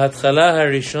 לא, בהתחלה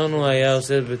הראשון הוא היה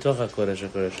עושה בתוך הקודש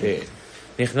הקודשים.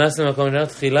 נכנס למקום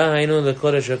תחילה, היינו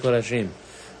לקודש הקודשים.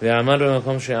 ועמד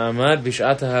במקום שעמד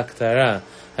בשעת ההקטרה,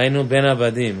 היינו בין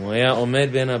הבדים. הוא היה עומד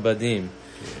בין הבדים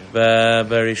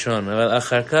בראשון. אבל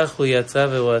אחר כך הוא יצא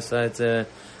והוא עשה את זה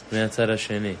מהצד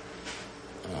השני.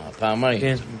 פעמיים.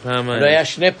 כן, פעמיים. לא היה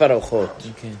שני פרוחות.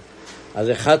 כן.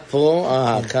 אז אחד פה,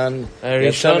 כאן...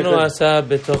 הראשון הוא עשה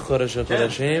בתוך קודש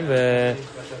הקודשים,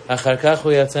 ואחר כך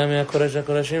הוא יצא מהקודש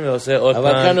הקודשים ועושה עוד פעם.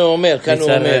 אבל כאן הוא אומר,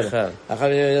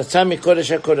 יצא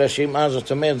מקודש הקודשים,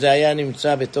 זאת אומרת, זה היה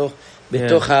נמצא בתוך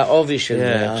בתוך העובי של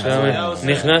זה.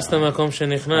 נכנס למקום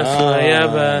שנכנס, הוא היה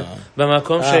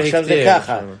במקום שהקטיר. עכשיו זה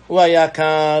ככה, הוא היה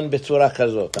כאן בצורה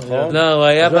כזאת, נכון? לא, הוא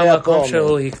היה במקום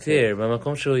שהוא הקטיר,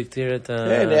 במקום שהוא הקטיר את ה...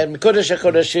 כן, קודש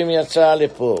הקודשים יצא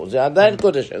לפה, זה עדיין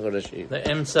קודש הקודשים. זה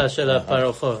אמצע של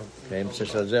הפרוחות. באמצע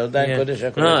של זה עדיין קודש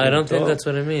הקודשים. No, I don't think that's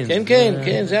what it means.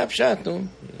 כן, זה הפשט, נו.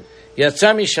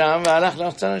 יצא משם והלך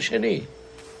לצד השני.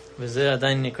 וזה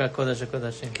עדיין נקרא קודש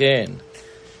הקודשים. כן.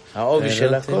 העובי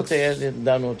של הכותל,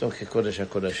 דנו אותו כקודש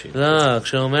הקודשים. לא,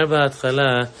 כשהוא אומר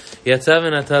בהתחלה, יצא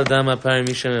ונטל דם הפעם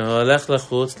מי שמם, הוא הלך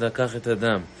לחוץ, לקח את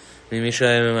הדם ממי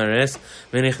שהיה ממרס,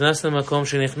 ונכנס למקום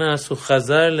שנכנס, הוא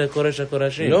חזר לקודש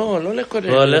הקודשים. לא לקודש,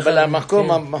 אבל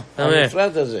למקום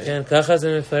המפרד הזה. כן, ככה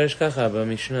זה מפרש ככה,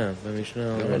 במשנה.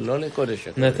 לא לקודש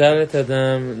הקודשים. נטל את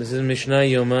הדם, זה משנה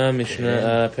יומא,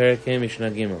 הפרק משנה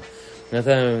ג'.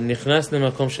 נכנס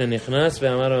למקום שנכנס,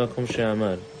 ואמר למקום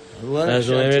שעמד. אז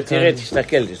הוא אומר, תראה,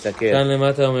 תסתכל. כאן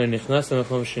למטה אומר, נכנס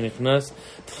למקום שנכנס,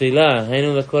 תחילה,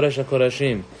 היינו לקודש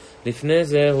הקודשים. לפני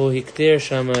זה הוא הקטיר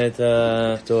שם את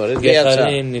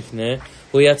הגחלים לפני.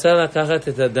 הוא יצא לקחת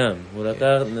את הדם. הוא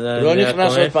לא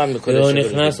נכנס עוד פעם לקודש הקודשים.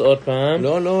 הוא נכנס עוד פעם.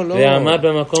 לא. ועמד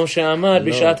במקום שעמד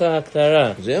בשעת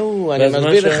ההקטרה. זהו, אני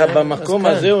מסביר לך, במקום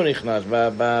הזה הוא נכנס,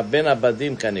 בין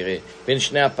הבדים כנראה, בין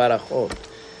שני הפרחות.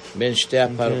 בין שתי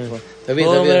הפרחות.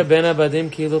 הוא אומר בין הבדים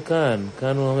כאילו כאן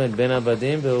הוא עומד בין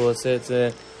הבדים והוא עושה את זה.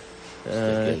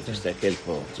 תסתכל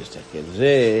פה,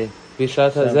 זה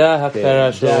זה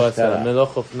ההקטרה שהוא עשה,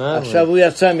 מלוך אופנה. עכשיו הוא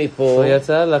יצא מפה. הוא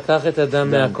יצא, לקח את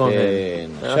הדם מהכהן.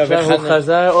 עכשיו הוא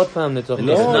חזר עוד פעם לתוך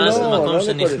נכנס למקום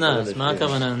שנכנס. מה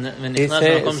הכוונה? ונכנס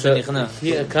למקום שנכנס.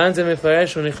 כאן זה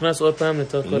מפרש, הוא נכנס עוד פעם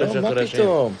לתוך קודש הקודשים.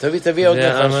 מה פתאום? תביא עוד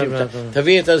מפרשים.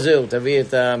 תביא את הזהו, תביא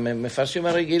את המפרשים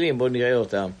הרגילים, בואו נראה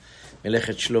אותם.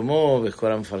 מלאכת שלמה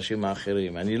וכל המפרשים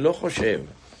האחרים. אני לא חושב.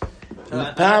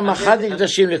 פעם אחת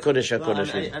נקדשים לקודש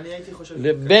הקודשים. אני הייתי חושב...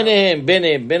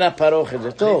 ביניהם, בין הפרוכת,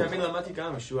 זה טוב. אני תמיד למדתי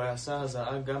גם שהוא עשה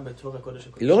הזעה גם בתור הקודש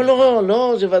הקודשים.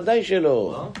 לא, זה ודאי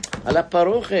שלא. על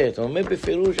הפרוכת, הוא אומר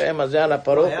בפירוש, היה מזה על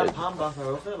הפרוכת. היה פעם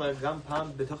בפרוכת, אבל גם פעם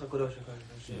בתוך הקודש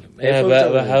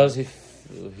הקודשים.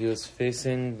 He was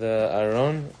facing the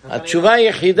ארון. התשובה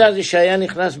היחידה זה שהיה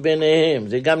נכנס ביניהם,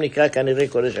 זה גם נקרא כנראה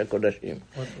קודש הקודשים.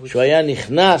 שהוא היה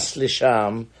נכנס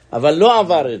לשם, אבל לא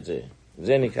עבר את זה.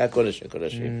 זה נקרא קודש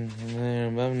הקודשים.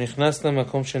 נכנס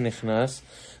למקום שנכנס,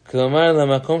 כלומר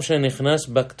למקום שנכנס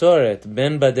בקטורת,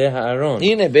 בין בדי הארון.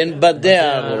 הנה, בין בדי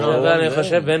הארון. אבל אני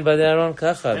חושב בין בדי הארון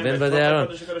ככה, בין בדי הארון,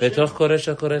 בתוך קודש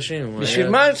הקודשים. בשביל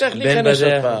מה צריך להיכנס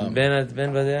עוד פעם?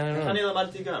 בין בדי הארון. אני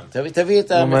למדתי גם. תביא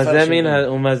את המפרשים.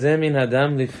 הוא מזה מן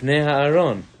הדם לפני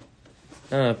הארון.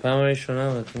 פעם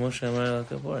הראשונה, כמו שאמר על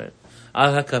הכפורת.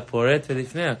 על הכפורת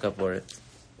ולפני הכפורת.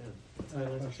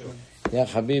 יא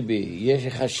חביבי, יש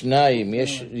לך שניים,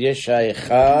 יש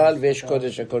ההיכל ויש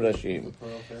קודש הקודשים.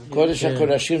 קודש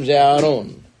הקודשים זה הארון.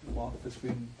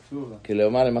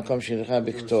 כלומר, למקום שנלך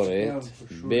בקטורת,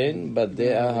 בין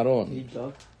בדי הארון.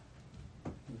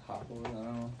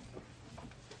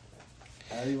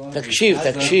 תקשיב.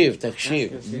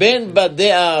 בין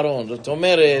בדי הארון, זאת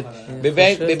אומרת,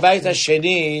 בבית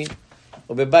השני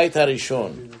או בבית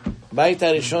הראשון. בית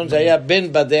הראשון זה היה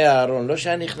בין בדי הארון, לא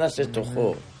שהיה נכנס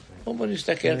לתוכו. בואו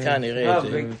נסתכל כאן, נראה את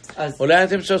זה. אולי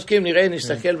אתם צודקים,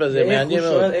 נסתכל בזה, מעניין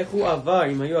מאוד. הוא שואל איך הוא עבר,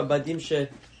 אם היו הבדים ש...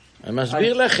 אני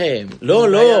מסביר לכם.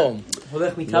 לא.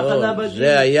 הולך מתחת לבדים?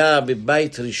 זה היה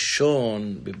בבית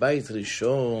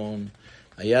ראשון,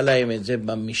 היה להם את זה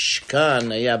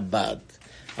במשכן, היה בד.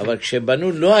 אבל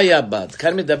כשבנו לא היה בד.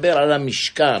 כאן מדבר על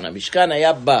המשכן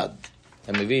היה בד.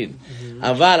 אתה מבין?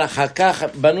 אבל אחר כך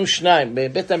בנו שניים.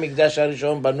 בבית המקדש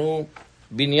הראשון בנו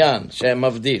בניין שהיה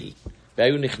מבדיל.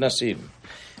 והיו נכנסים.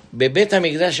 בבית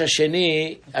המקדש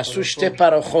השני עשו שתי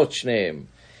פרוחות שניהם.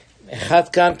 אחד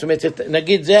כאן, זאת אומרת,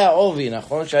 נגיד זה העובי,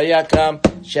 נכון?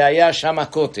 שהיה שם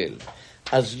הכותל.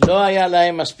 אז לא היה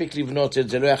להם מספיק לבנות את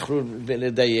זה, לא יכלו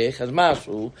לדייק. אז מה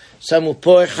עשו? שמו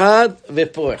פה אחד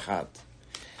ופה אחד.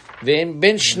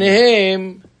 ובין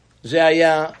שניהם זה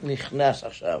היה נכנס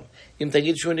עכשיו. אם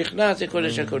תגיד שהוא נכנס, זה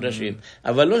קודש הקודשים.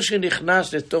 אבל לא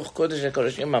שנכנס לתוך קודש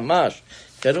הקודשים ממש.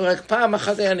 כתוב רק פעם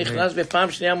אחת היה נכנס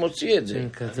ופעם שנייה מוציא את זה.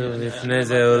 כתוב לפני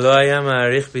זה, הוא לא היה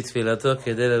מעריך בתפילתו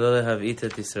כדי לא להבעית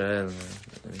את ישראל.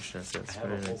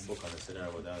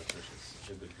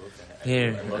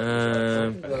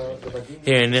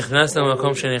 Here, נכנס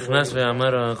למקום שנכנס ועמד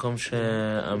למקום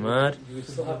שעמד.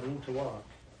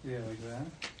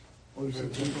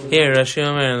 Here, רש"י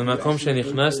אומר, למקום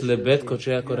שנכנס לבית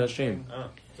קודשי הקודשים.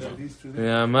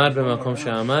 ועמד במקום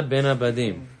שעמד בין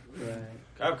הבדים.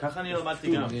 ככה אני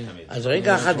למדתי גם תמיד. אז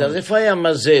רגע אחד, אז איפה היה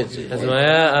מזה את זה? אז הוא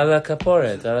היה על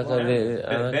הכפורת,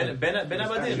 בין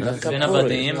הבדים. בין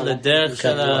הבדים לדרך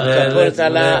של הכפורת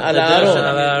על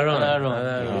הארון.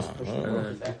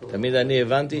 תמיד אני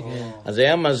הבנתי, אז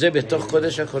היה מזה בתוך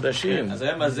קודש הקודשים. אז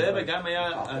היה מזה וגם היה...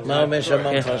 מה אומר שם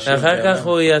המפרשים? אחר כך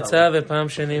הוא יצא ופעם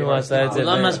שני הוא עשה את זה.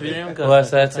 כולם מסבירים ככה. הוא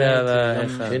עשה את זה על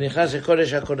ההיכל. שנכנס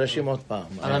לקודש הקודשים עוד פעם.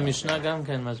 על המשנה גם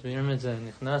כן מסבירים את זה,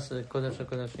 נכנס לקודש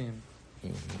הקודשים.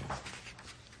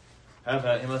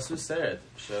 אבל הם עשו סרט,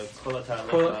 שכל התהלך...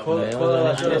 כל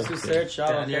הלשון עשו סרט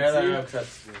שעה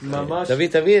וחצי. ממש.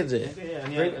 תביא את זה.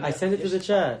 I sent it to the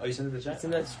chat. Oh, you sent it to the chat? It's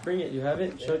in that, bring it, you have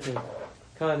it? Show it to me.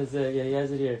 כאן, yeah, he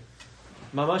has it here.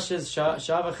 ממש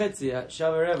שעה וחצי,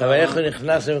 שעה ורבע. אבל איך הוא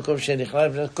נכנס למקום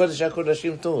שנכנס? קודש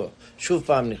הקודשים טוב. שוב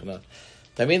פעם נכנס.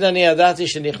 תמיד אני ידעתי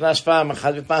שנכנס פעם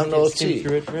אחת ופעם לא הוציא.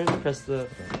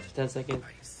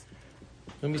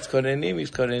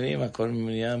 מתכוננים, הכל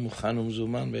נהיה מוכן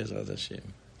ומזומן בעזרת השם.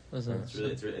 They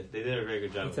did a very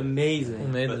good job. It's amazing.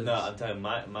 But no, I'm telling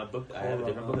you, my book, I have a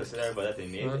different book that's there, but that they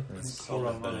made it. It's so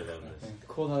much better than this.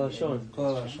 Kol HaLashon.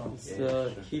 It's the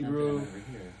Hebrew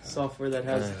software that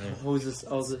hoses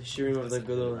all the shiurim of the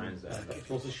Gadol.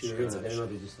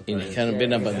 הנה, כאן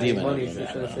בין הבדים.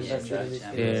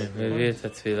 מביא את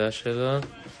התפילה שלו.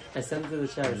 I sent it to the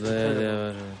chat.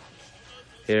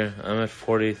 Here, I'm at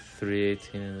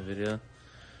 43:18 in the video.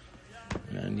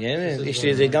 מעניין, יש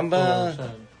לי את זה גם ב...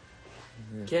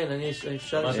 כן, אני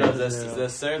אפשר... זה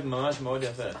סרט ממש מאוד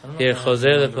יפה. Here, חוזר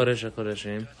לקודש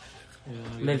הקודשים.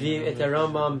 מביא את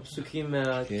הרמב"ם, פסוקים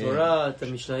מהתורה, את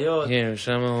המשניות. Here,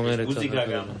 שם הוא אומר את מוזיקה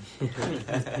גם.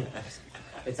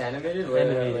 It's animated?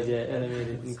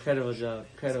 Animated. Incredible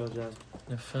job.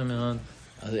 יפה מאוד.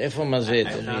 אז איפה מזה?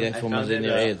 איפה מזה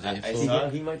נראה את זה?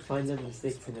 He might find some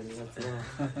mistakes in it.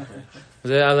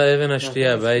 זה על האבן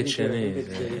השתייה, בית שני.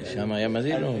 שם היה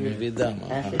מזין לו, מביא דם.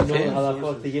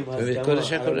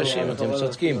 ובקודש הקודשים, אתם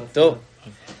צודקים. טוב,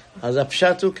 אז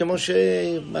הפשט הוא כמו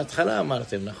שבהתחלה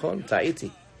אמרתם, נכון? טעיתי.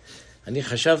 אני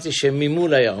חשבתי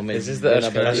שממול היה עומד.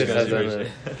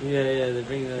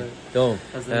 טוב.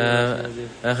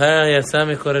 אחר יצא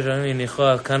מקודש הקודשים הניחו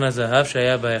על כאן הזהב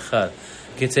שהיה בהיכל.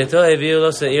 כצאתו הביאו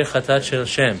לו שעיר חטאת של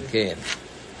שם. כן.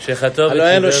 שחטאו הלוא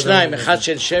היה לו שניים, אחד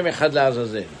של שם, אחד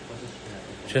לעזאזל.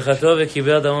 שחטאו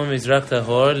וקיבל דמו מזרק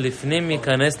טהור, לפנים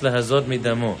ייכנס להזות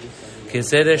מדמו.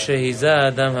 כסדר שהיזה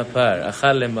האדם הפר,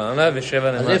 אכל למעלה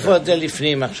ושבע למטה. אז איפה זה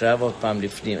לפנים עכשיו? עוד פעם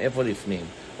לפנים. איפה לפנים?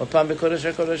 עוד פעם בקודש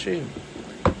הקודשים.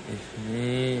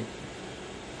 לפנים...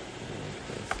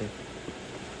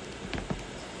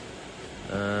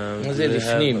 מה זה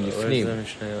לפנים? לפנים.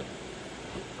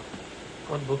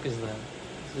 What book is that?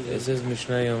 This is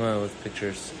Mishnah Yoma with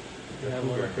pictures.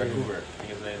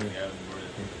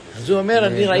 אז הוא אומר,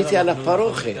 אני ראיתי על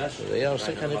הפרוכת. הוא היה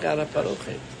עושה כנראה על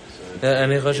הפרוכת.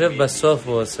 אני חושב בסוף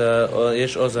הוא עושה,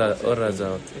 יש אור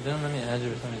רזות. It doesn't let me add you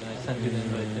or something. I sent you the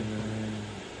invite.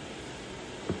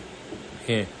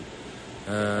 כן.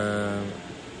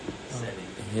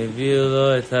 הביאו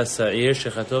לו את השעיר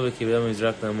שחטאו וקיבל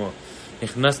מזרק דמו.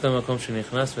 נכנס למקום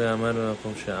שנכנס ועמד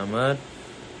במקום שעמד.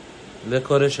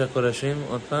 לקודש הקודשים,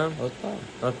 עוד פעם?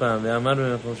 עוד פעם, ועמד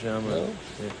במקום שעמד.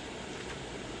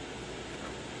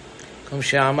 מקום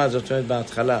שעמד, זאת אומרת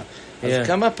בהתחלה. אז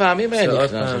כמה פעמים היה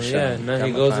נכנס לשם?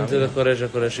 He goes into the קודש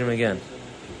הקודשים again.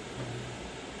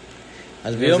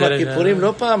 אז ביום הכיפורים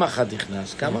לא פעם אחת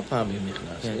נכנס, כמה פעמים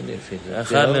נכנס?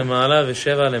 אחד למעלה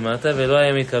ושבע למטה, ולא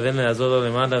היה מתכוון לעזור לו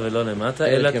למעלה ולא למטה,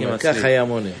 אלא כמצליק. ככה היה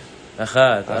מונה.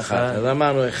 אחת. אז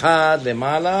אמרנו אחד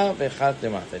למעלה ואחד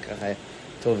למטה, ככה היה.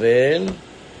 טובל,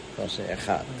 עושה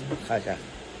אחד, אחר כך,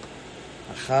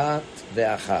 אחת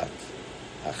ואחת,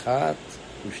 אחת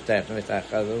ושתיים, זאת אומרת,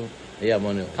 האחד הוא היה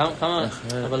מונה. כמה?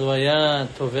 אבל הוא היה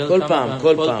טובל כל פעם,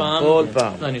 כל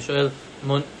פעם. לא, אני שואל,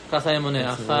 ככה היה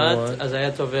מונה, אחת, אז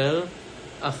היה טובל,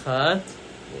 אחת,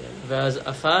 ואז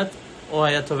אחת, או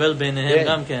היה טובל ביניהם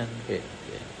גם כן? כן.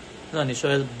 לא, אני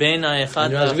שואל, בין האחד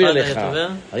והאחד היה טובל?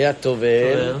 היה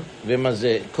טובל, ומה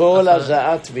זה? כל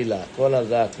הזעה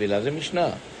טבילה, זה משנה.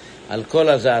 על כל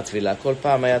הזעה טבילה, כל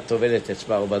פעם היה טובל את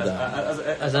אצבע או בדם.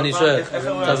 אז אני שואל,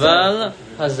 טבל,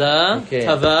 הזעה,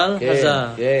 טבל,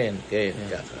 הזעה. כן,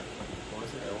 ככה.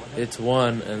 It's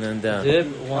one and then down. Dip,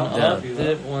 one up,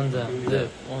 dip, one down. Dip,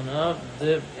 one up,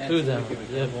 dip, two down.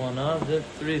 Dip, one up, dip,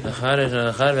 three down.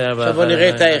 אחר וארבע. עכשיו בוא נראה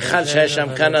את האחד שהיה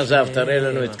שם כאן הזהב, תראה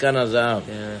לנו את כאן הזהב.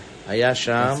 היה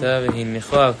שם.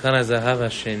 הניחו על כאן הזהב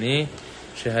השני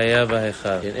שהיה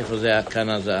בהיכל. כן, איפה זה היה כאן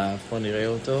הזהב? בוא נראה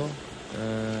אותו.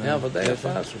 זה עבודה יפה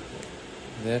עשו פה.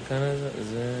 זה היה כאן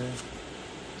הזהב?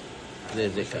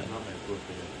 זה כאן.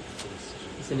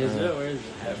 It's in Israel, where is it?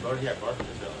 Yeah, right here, Barton,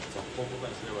 Israel. It's a whole book on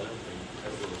Israel, everything.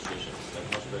 Every illustration. It's like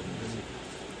much better than this.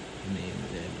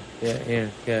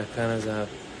 here, כאן הזהב.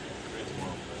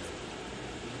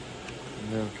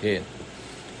 Okay.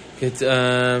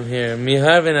 Here,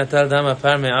 מיהר ונטל דם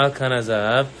הפר מעל כאן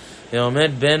הזהב,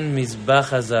 ועומד בין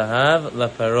מזבח הזהב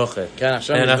לפרוכת. כן,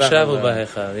 עכשיו הוא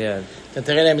בהיכל, יד. אתה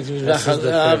תראה להם את מזבח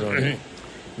הזהב.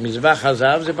 מזבח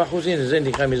הזהב זה בחוזין, זה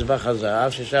נקרא מזבח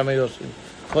הזהב, ששם היו עושים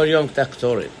כל יום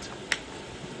קטורת.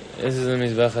 This is the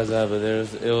מזבח הזהב, but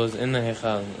it was in the היכל,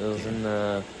 it was in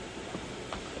the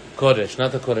קודש,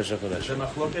 not the קודש הקודש. זה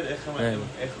מחלוקת איך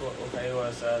הוא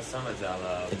שם את זה על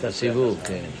את הסיבוב,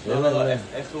 כן.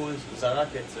 איך הוא זרק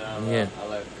את זה על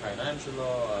הקרניים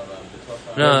שלו,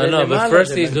 בתוך No, but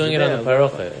first he's doing it on the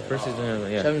parochet. First he's doing it,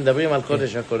 yeah. עכשיו מדברים על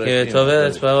קודש הקודש. טובל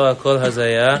אצבעו על כל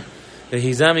הזיה,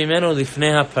 והיזה ממנו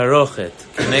לפני הפרוכת,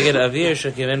 כנגד אוויר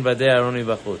שכיוון בדי הארון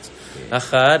מבחוץ.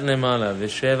 1 למעלה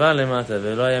ו7 למטה,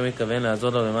 ולא היה מתכוון לעזור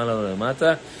לו למעלה או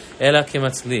למטה, אלא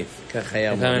כמצליף. כך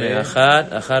היה מונה. 1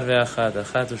 ו1,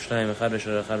 1 ו2, 1 ו3,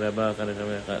 1 ו4,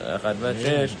 1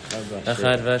 ו6,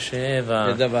 1 ו7.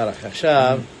 זה דבר אחר.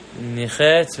 עכשיו,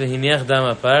 ניחץ והניח דם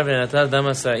הפר ונטל דם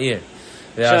השעיר.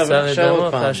 ועשה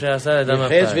לדמו כאשר עשה לדם הפר.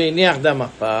 ניחץ והניח דם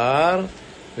הפר,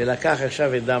 ולקח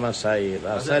עכשיו את דם השעיר.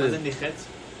 מה זה ניחץ?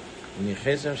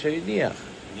 ניחץ עכשיו הניח.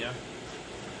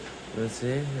 זאת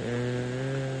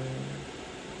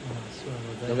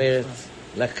אומרת,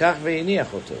 לקח והניח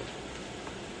אותו.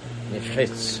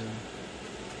 ניחץ.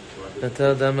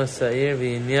 נטל דם השעיר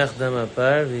והניח דם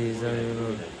הפר והיזה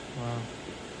ממנו.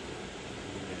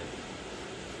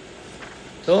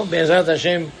 טוב, בעזרת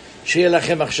השם, שיהיה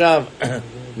לכם עכשיו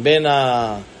בין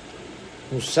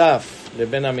המוסף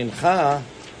לבין המנחה,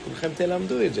 כולכם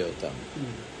תלמדו את זה אותם.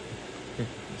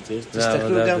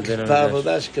 תסתכלו גם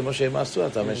בעבודה כמו שהם עשו,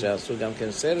 אתה אומר שעשו גם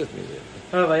כן סרט מזה.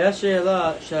 הרב, היה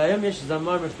שאלה שהיום יש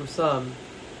זמר מפורסם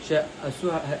שעשה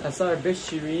הרבה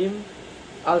שירים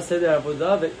על סדר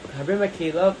עבודה, והרבה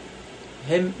מהקהילה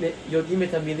הם יודעים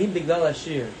את המילים בגלל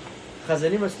השיר.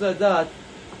 חזנים רצו לדעת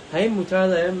האם מותר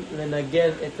להם לנגן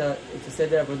את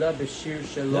הסדר עבודה בשיר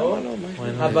שלו?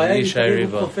 הבעיה היא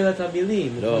שהוא כופל את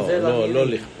המילים. לא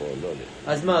לכפול.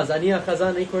 אז מה, אז אני החזן,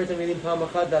 אני קורא את המילים פעם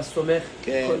אחת והסומך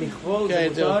לכבול, זה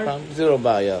מותר? זה לא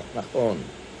בעיה, נכון.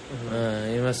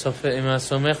 אם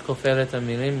הסומך כופל את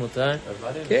המילים מותר?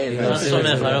 כן. מה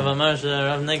סומך? הרב אמר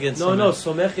שהרב נגד סומך. לא,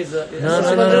 סומך זה...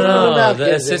 לא,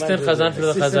 זה אסיסטנט חזן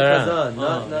אפילו חזרה.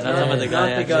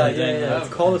 It's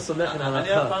called a סומך in אני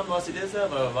הלכה. הפעם לא עשיתי את זה,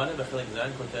 אבל רבני בחלק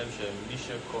זין כותב שמי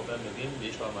שכופל מילים,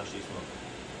 יש לו מה שיסמוך.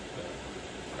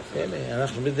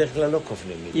 אנחנו בדרך כלל לא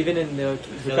כופלים מילים. Even in the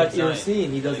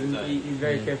Irusin, he's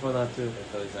very careful not to.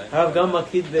 הרב גם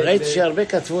מקפיד... ראיתי שהרבה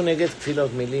כתבו נגד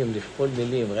כפילות מילים, לכפול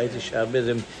מילים, ראיתי שהרבה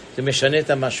זה משנה את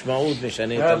המשמעות,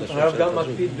 משנה את הלשון. הרב גם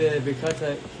מקפיד בברכת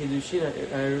הקידושין,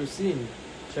 האירוסין,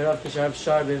 כשהרב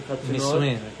שר בחתונות,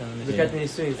 ברכת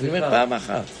נישואין. אני אומר פעם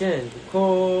אחת. כן,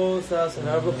 כל סעס,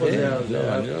 הרב לא חוזר על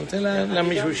זה. אני נותן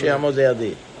למישהו שיעמוד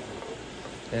לידי.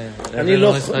 אני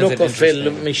לא כופל,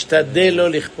 משתדל לא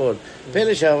לכפול.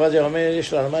 פלא שהעובדיה אומר,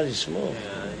 יש לו על מה לסמוך.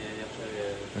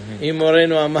 אם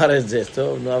מורנו אמר את זה,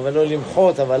 טוב, אבל לא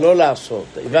למחות, אבל לא לעשות.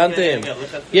 הבנתם?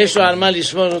 יש לו על מה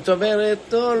לסמוך, זאת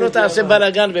אומרת, לא תעשה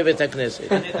בלגן בבית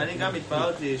הכנסת. אני גם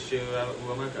התפעלתי שהוא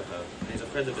אומר ככה, אני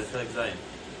זוכר את זה בחלק זין.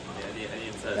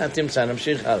 אני תמצא,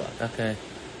 נמשיך הלאה. אוקיי.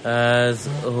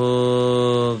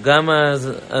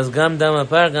 אז גם דם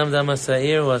הפר, גם דם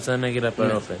השעיר, הוא עשה נגד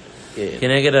הפרוכת.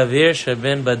 כנגד אוויר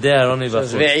שבין בדי הארון מבחוץ.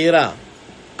 אז ועירה.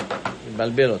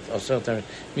 מבלבל עושה אותם.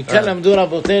 מכאן למדו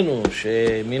רבותינו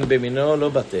שמין במינו לא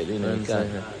בטל. הנה מכאן.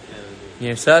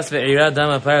 ירסס ועירה דם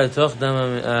הפר לתוך דם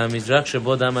המזרק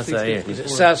שבו דם השעיר.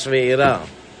 סס ועירה.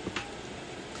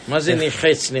 מה זה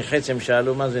ניחץ? ניחץ, הם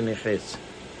שאלו מה זה ניחץ.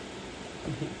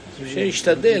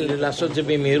 שישתדל לעשות את זה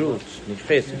במהירות.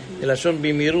 ניחץ. מלשון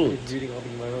במהירות.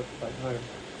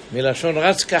 מלשון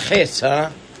רץ כחץ,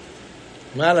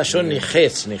 מה הלשון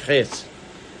ניחץ? ניחץ.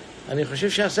 אני חושב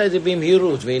שעשה את זה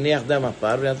במהירות, והניח דם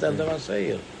הפר ונתן דם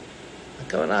השעיר.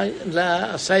 הכוונה,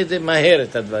 עשה את זה מהר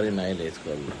את הדברים האלה, את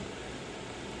כל...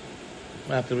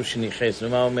 מה הפירוש שניחץ?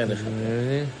 ומה אומר לך?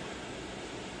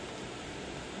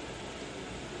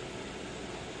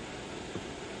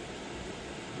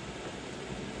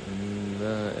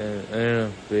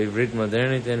 בעברית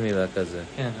מודרנית אין מילה כזה.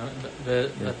 כן,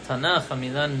 בתנ"ך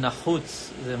המילה נחוץ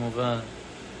זה מובן.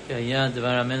 היה דבר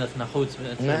המלך נחוץ.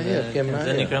 מהר, כן, מהר.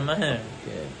 זה נקרא מהר.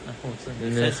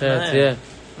 נחץ, כן.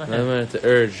 מה אומר? To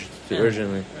urge, to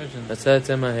urgently. עשה את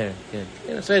זה מהר, כן.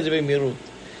 כן, עשה את זה במהירות.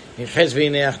 ניחץ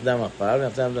והניח דם הפר,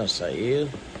 ונתן דם השעיר.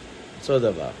 אותו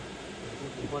דבר.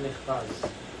 כמו נחפז.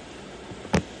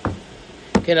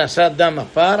 כן, עשה דם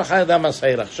הפר, אחר דם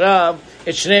השעיר. עכשיו,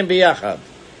 את שניהם ביחד.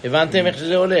 הבנתם איך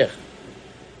שזה הולך?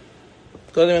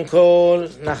 קודם כל,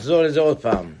 נחזור לזה עוד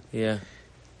פעם.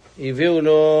 הביאו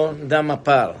לו דם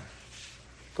הפר.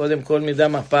 קודם כל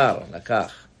מדם הפר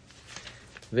לקח.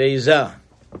 ועיזה.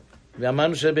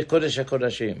 ואמרנו שזה בקודש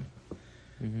הקודשים.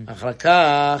 אחר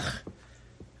כך,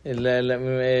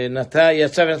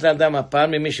 יצא ונתן דם הפר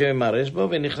ממי שממרס בו,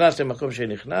 ונכנס למקום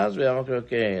שנכנס, ואמר לו,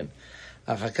 כן.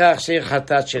 אחר כך שעיר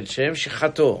חטאת של שם,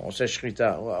 שחטו, עושה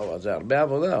שחיטה. וואו, זה הרבה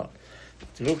עבודה.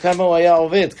 תראו כמה הוא היה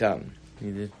עובד כאן.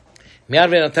 מיד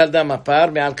ונטל דם הפר,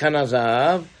 מעל כאן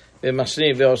הזהב,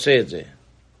 ומסניב ועושה את זה.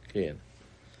 כן.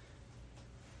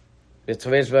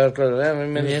 ותובץ בעל כל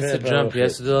העולם,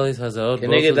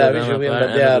 כנגד האבי שובים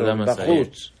בדי הארון,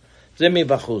 בחוץ. זה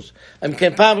מבחוץ. אם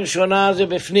כן, פעם ראשונה זה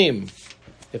בפנים,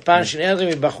 ופעם שנייה זה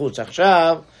מבחוץ.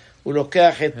 עכשיו הוא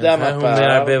לוקח את דם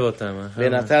הפר,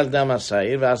 ונטל דם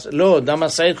השעיר, לא, דם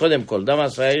השעיר קודם כל, דם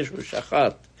השעיר שהוא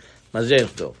שחט, מזר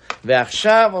טוב.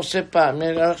 ועכשיו עושה פעם,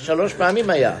 3 פעמים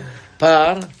היה,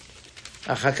 פר,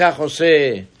 אחר כך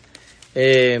עושה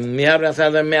מיד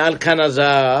נטל מעל כאן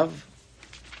הזהב,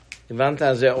 הבנת?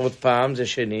 זה עוד פעם, זה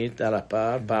שנית על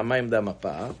הפר, פעמיים דם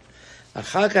הפר,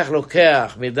 אחר כך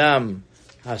לוקח מדם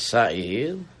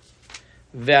השעיר,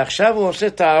 ועכשיו הוא עושה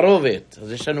תערובת.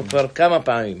 אז יש לנו כבר כמה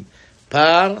פעמים.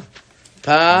 פר,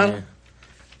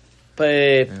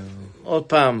 עוד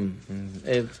פעם,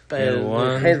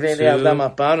 דם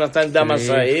הפר, נתן דם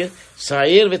השעיר,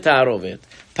 שעיר ותערובת.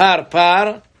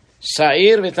 פר,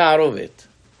 שעיר ותערובת.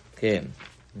 כן.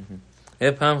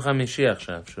 היה פעם חמישי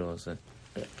עכשיו שהוא עושה.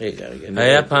 רגע.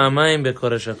 היה פעמיים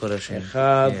בקודש הקודשים.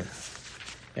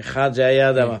 אחד זה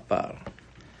היה דם הפר.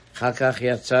 אחר כך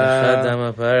יצא... אחד דם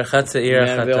הפר, אחד שעיר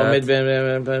החטאת. ועומד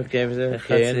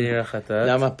אחד שעיר החטאת.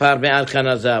 דם הפר מעל כאן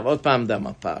הזהב. עוד פעם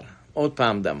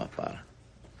דם הפר.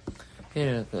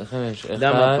 הנה, 5.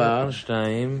 דם הפר.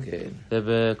 2. זה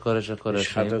בקודש הקודשים.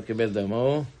 שחטו קיבל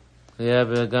דמו. היה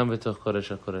גם בתוך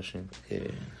קודש הקודשים.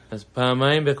 אז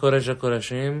פעמיים בקודש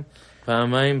הקודשים,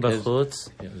 פעמיים בחוץ.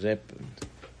 זה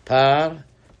פר,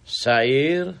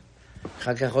 שעיר,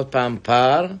 אחר כך עוד פעם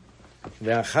פר,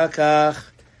 ואחר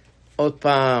כך עוד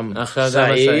פעם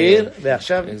שעיר,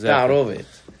 ועכשיו תערובת.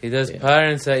 He does par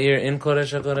and sa'ir in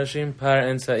Kodesh HaKodashim, par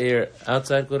and sa'ir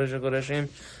outside Kodesh HaKodashim,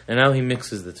 and now he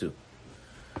mixes the two.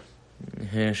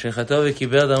 שחטא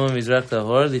וקיבל דם המזרח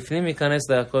טהור, לפנים ייכנס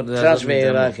להכות... שש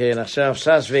ועירה, כן, עכשיו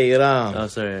שש ועירה. Oh,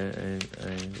 sorry,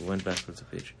 I went backwards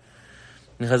a page.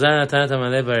 נחזר נתן את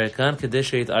המלא ברקן כדי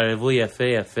שיתערבו יפה.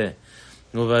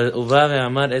 הוא בא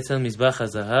ועמד אצל מזבח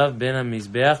הזהב בין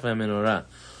המזבח והמנורה.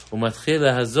 הוא מתחיל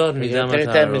להזות מדם התערובת.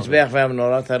 תראה את המזבח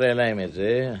והמנורה, תראה להם את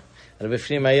זה.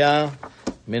 בפנים היה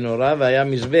מנורה והיה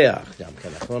מזבח גם כן.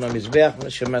 נכון, המזבח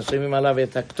שמשימים עליו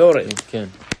את הקטורת. כן.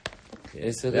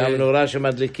 והמנורה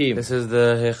שמדליקים. This is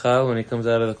the heichal when he comes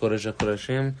out of the Kodesh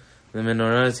HaKodashim. The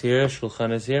menorah is here,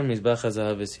 shulchan is here, mizbach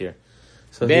hazahav is here.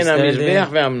 בין המזבח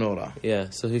והמנורה. Yeah,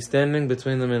 so he's standing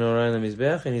between the menorah and the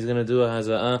mizbech, and he's going to do a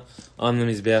haza'ah on the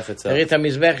mizbech itself. תראי את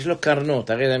המזבח, יש לו קרנות.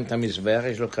 תראי להם את המזבח,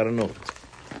 יש לו קרנות.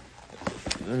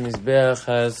 The mizbech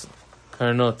has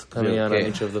karnot coming out on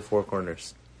each of the 4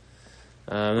 corners.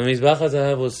 The mizbach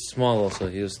hazahav was small also.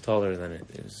 He was taller than it.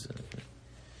 He was...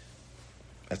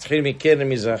 מתחיל מקרן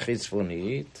מזרחית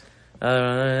צפונית.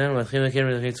 מתחיל מקרן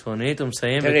מזרחית צפונית,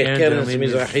 ומסיים בקרן קרן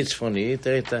מזרחית צפונית.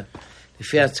 תראה את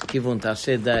לפי הכיוון,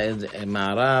 תעשה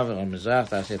מערב או מזרח,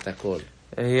 תעשה את הכל.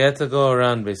 He had to go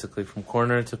around basically from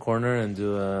corner to corner and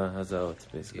do a hazaot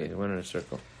basically. He went in a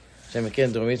circle. זה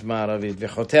מקרן דרומית מערבית.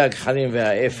 וחוטא הגחלים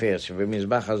והאפר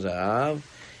שבמזבח הזהב,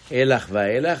 אלך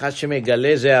ואלך, עד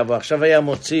שמגלה זהב. ועכשיו היה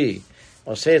מוציא,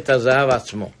 עושה את הזהב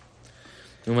עצמו.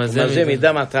 ומזה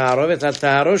מדם התערובת,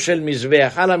 התערו של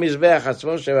מזבח, על המזבח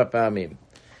עצמו 7 פעמים.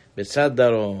 בצד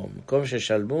דרום, מקום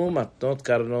ששלמו מתנות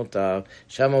קרנותיו,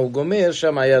 שם הוא גומר,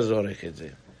 שם היה זורק את זה.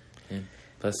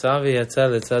 פסע ויצא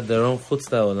לצד דרום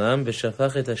חוץ לעולם,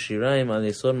 ושפך את השיריים על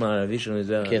יסוד מערבי של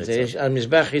מזבח החיצון. כן, על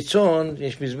מזבח חיצון,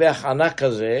 יש מזבח ענק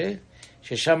כזה,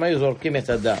 ששם היו זורקים את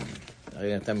הדם.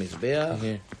 הרי את המזבח.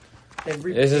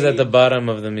 This is at the bottom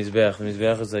of the mizbeach. The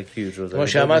mizbeach is like huge. כמו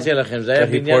שאמרתי לכם, זה היה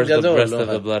בניין גדול.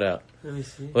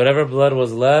 Whatever blood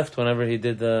was left, whenever he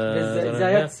did the...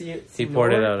 he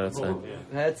poured it out outside.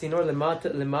 היה צינור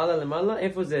למעלה,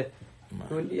 איפה זה?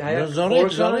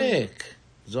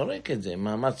 זורק את זה,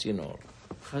 מה צינור?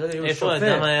 איפה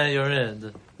הדם היה יורד?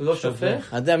 הוא לא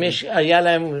שופך? הדם, היה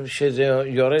להם שזה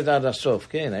יורד עד הסוף,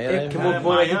 כן, היה להם...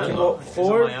 כמו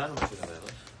חור?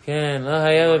 כן, לא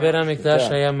היה בבית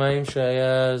המקדש, היה מים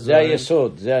שהיה זה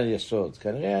היסוד, זה היסוד.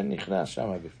 כנראה נכנס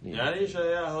שם בפנים. נראה לי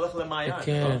שהיה הולך למעיין.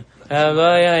 כן. לא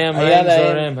היה מים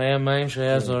זורם, היה מים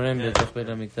שהיה זורם בתוך בית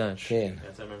המקדש. כן.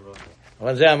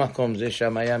 אבל זה המקום, זה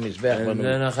שם היה מזבח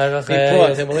בנוי. אחר כך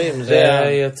מפה, אתם רואים, זה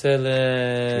היה יוצא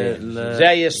זה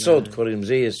היסוד קוראים,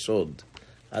 זה יסוד.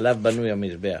 עליו בנוי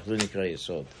המזבח, זה נקרא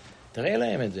יסוד. תראה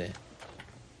להם את זה.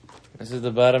 This is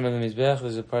the bottom of the mizbeach.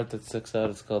 There's a part that sticks out.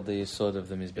 It's called the yesod of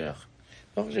the mizbeach.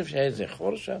 לא חושב שהיה איזה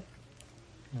חור שם?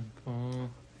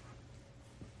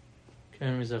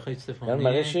 כן, מזרחית צפוני. כאן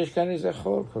מראה שיש כאן איזה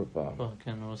חור כל פעם. פה,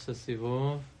 כן, הוא עושה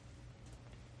סיבוב.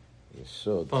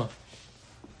 יסוד. פה.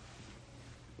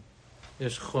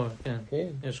 יש חור, כן. כן.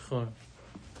 יש חור.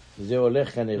 זה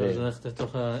הולך כנראה. זה הולך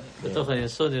לתוך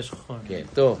היסוד, יש חור. כן,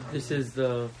 טוב. This is the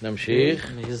נמשיך.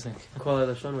 Amazing. כל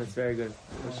הלשון, it's very good.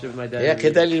 I should my dad. היה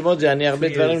כדאי ללמוד זה, אני הרבה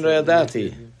דברים לא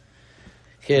ידעתי.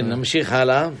 כן, נמשיך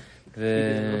הלאה.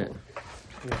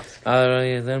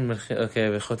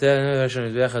 אוקיי, וחוטא עלינו של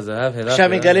מזבח הזהב. עכשיו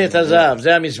מגלה את הזהב,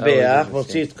 זה המזבח,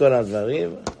 מוציא את כל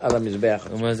הדברים על המזבח.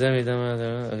 ומזה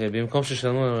אוקיי, במקום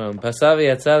ששלמו לעולם, פסע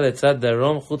ויצא לצד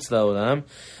דרום חוץ לעולם,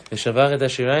 ושבח את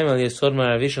השיריים על יסוד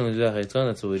מערבי של מזבח העיתון,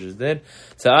 הצווי שסדד,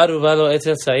 צעד ובא לו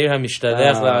אצל צעיר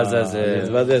המשתלח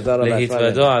לעזאזל,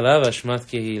 להתוודו עליו אשמת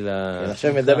קהילה.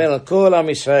 עכשיו מדבר על כל עם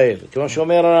ישראל, כמו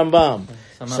שאומר הרמב"ם,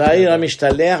 צעיר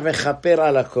המשתלח מכפר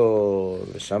על הכל,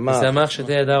 ושמח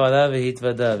שתי ידיו עליו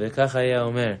והתוודה, וכך היה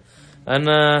אומר,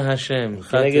 אנא השם,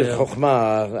 כנגד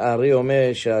חוכמה, הארי אומר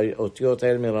שהאותיות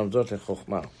האלה מרמזות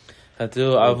לחוכמה.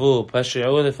 חטאו עבו,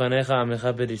 פשעו לפניך עמך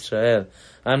בית ישראל.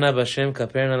 אנא בשם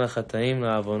כפרנה לחטאים,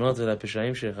 לעוונות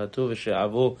ולפשעים שחטאו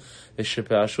ושעבו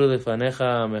ושפעשו לפניך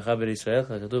עמך בית ישראל.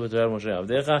 כתוב בתורה על משה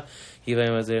עבדיך, כי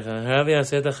בהם עזריך. הרב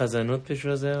יעשה את החזנות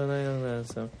בשביל זה אולי?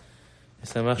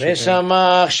 ושמח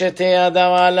שתי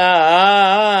ידיו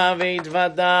עליו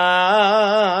והתוודה,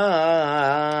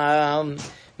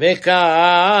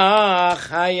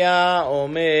 וכך היה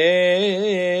אומר,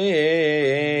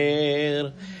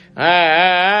 אנא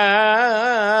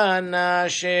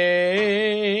השם,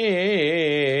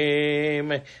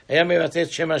 היה מבטא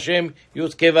את שם השם י'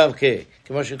 כ' ו' כ',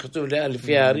 כמו שכתוב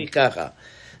לפי הארי ככה,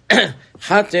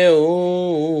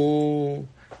 חטאו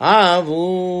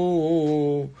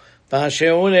עבו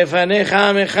פשעו לפניך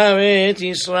עמך בית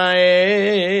ישראל,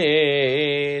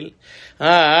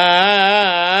 אנא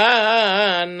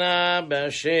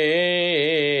בשם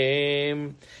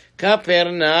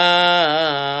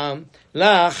כפרנה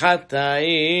לחטאים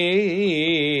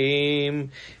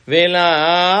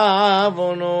ולעוונות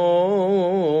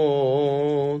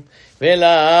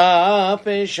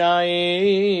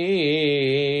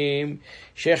ולפשעים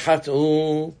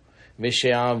שחטאו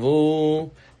ושעבו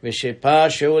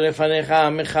ושפשעו לפניך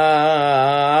עמך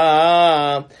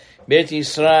בית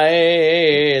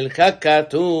ישראל,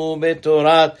 ככתוב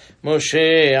בתורת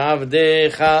משה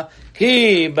עבדיך,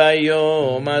 כי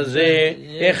ביום הזה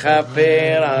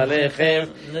יכפר עליכם,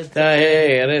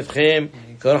 טהר אתכם,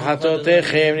 כל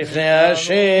חטאותיכם לפני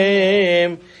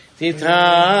השם תטהרו.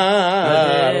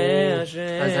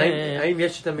 אז האם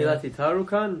יש את המילה תטהרו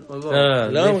כאן או לא?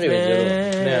 לא אומרים את זה, לא,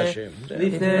 לפני השם.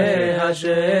 לפני השם.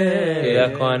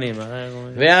 והכהנים.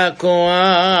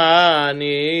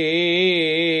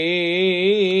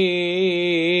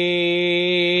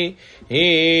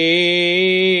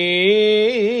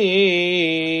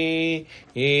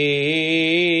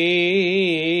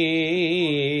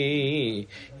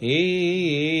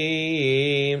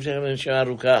 המשך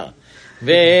ארוכה.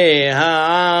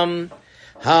 והעם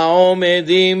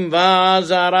העומדים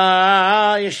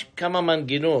בעזרה, יש כמה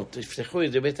מנגינות, תפתחו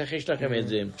את זה, בטח יש לכם את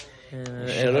זה,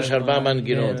 3-4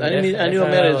 מנגינות, אני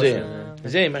אומר את זה,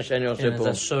 זה מה שאני עושה פה.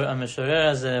 המשורר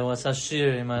הזה, הוא עשה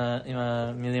שיר עם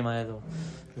המילים האלו.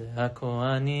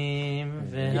 והכהנים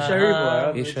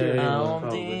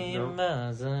והעומדים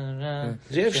בעזרה.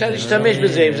 זה אפשר להשתמש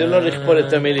בזה, אם זה לא לכפול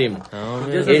את המילים.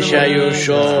 יש היו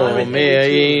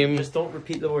שומעים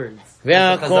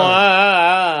והכהנים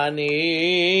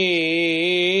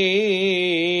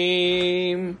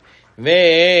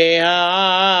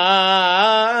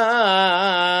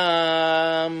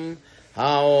והעם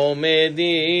העומדים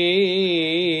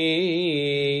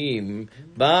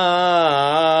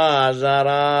בעזרה,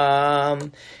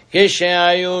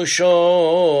 כשהיו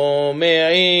שומעים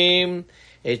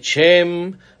את שם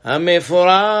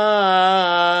המפורש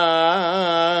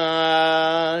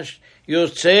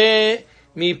יוצא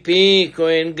מפי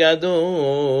כהן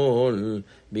גדול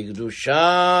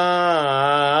בקדושה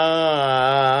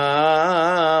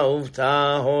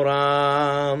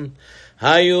ובטהרה,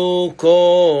 היו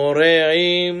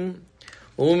קוראים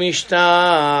ומשתחווים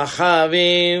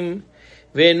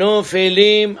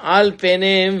ונופלים על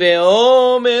פניהם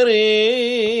ואומרים,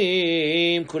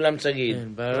 כולם תגיד.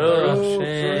 ברוך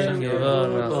שם גיבור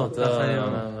מלכותו.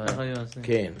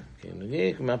 כן,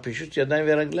 מהפישוט ידיים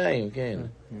ורגליים, כן.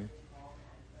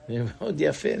 זה מאוד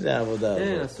יפה, זה העבודה הזאת.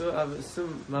 כן, עשו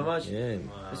ממש,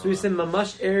 עשו לסיים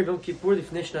ממש ערב יום כיפור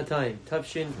לפני שנתיים,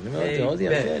 תש"פ. זה מאוד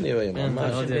יפה, אני רואה,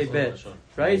 ממש.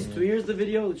 Right, it's 2 years the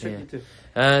video, check it too.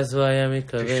 אז הוא היה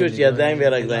מקווה. פישוט ידיים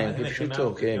ורגליים,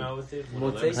 כפשוטו, כן.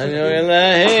 אני אומר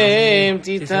להם,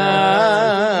 תיתן.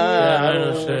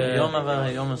 יום אבל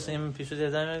היום עושים פישוט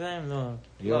ידיים ורגליים? לא.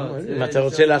 אם אתה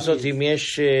רוצה לעשות, אם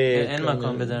יש... אין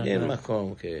מקום בדרך כלל. אין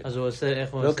מקום, כן. אז הוא עושה,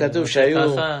 איך הוא לא עושה? כתוב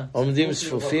שהיו עומדים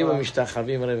צפופים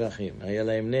ומשתחווים רווחים. היה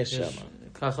להם נס שם.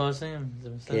 ככה עושים? זה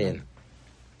בסדר. כן.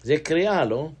 זה קריאה,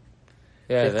 לא?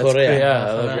 זה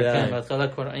קריאה. בהתחלה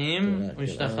קוראים,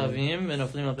 משתחווים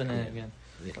ונופלים על פניהם.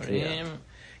 זה קריאה.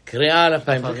 קריאה על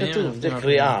הפיים, זה כתוב, זה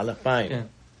קריאה על הפיים.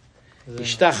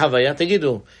 אשתה חוויה,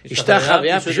 תגידו, אשתה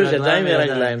חוויה פשוט ידיים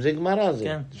ורגליים, זה גמרא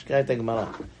זה, תשקע את הגמרא.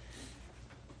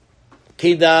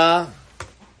 קידה,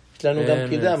 יש לנו גם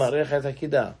קידה, מראה לך את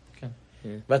הקידה.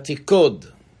 ותיקוד,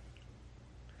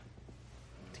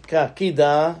 תיקה,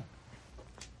 קידה,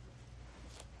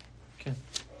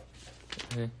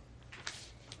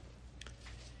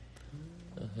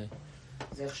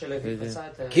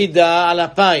 קידה על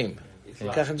הפיים,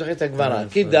 ככה נצטרך את הגמרא,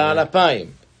 קידה על הפיים,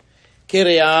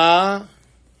 קריאה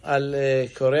על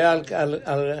קריאה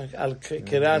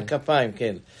על כפיים,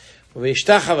 כן.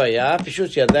 ואשתה חוויה,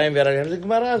 פשוט ידיים ורגליים, זה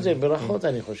גמרא, זה ברכות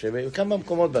אני חושב, כמה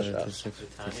מקומות בשעה.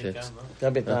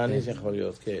 גם בתענית יכול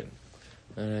להיות, כן.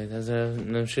 אז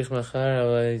נמשיך מחר,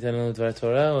 אבל ייתן לנו דבר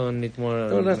תורה, או נגמור...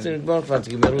 לא, נגמור כבר,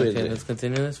 תגמרו את זה. אז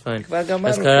continue, that's fine. כבר גמרנו.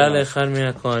 אז קרא לאחד מן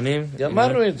הכהנים...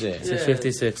 גמרנו את זה.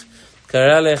 56.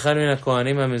 קרא לאחד מן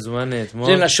הכהנים המזומן אתמול...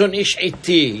 זה לשון איש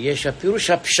עיתי, יש הפירוש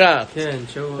הפשט. כן,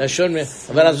 שהוא... לשון...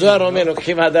 אבל הזוהר אומר,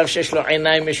 לוקחים אדם שיש לו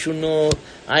עיניים משונות,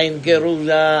 עין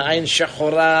גרולה, עין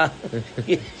שחורה.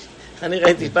 אני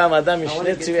ראיתי פעם אדם עם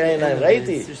שני צבעי עיניים,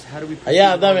 ראיתי?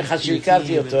 היה אדם אחד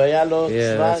שהכרתי אותו, היה לו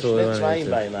שני צבעים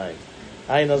בעיניים.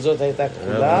 העין הזאת הייתה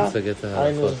כחולה,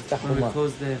 העין הזאת הייתה חומה.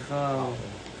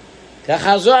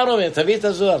 ככה הזוהר אומר, תביא את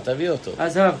הזוהר, תביא אותו.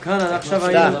 אז הרב, כאן עכשיו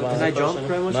היינו, can I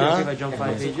jump? מה? Can I jump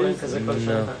 5 pages?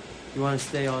 You want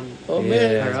to stay on...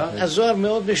 אומר, הזוהר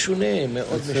מאוד משונה,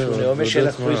 מאוד משונה. אומר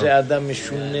שלקחו איזה אדם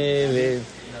משונה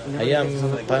והיה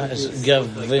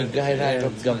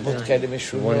גבות כאלה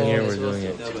משונות.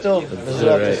 טוב,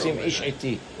 הזוהר עושים איש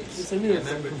עיתי.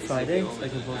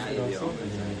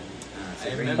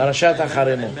 פרשת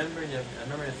החרמות.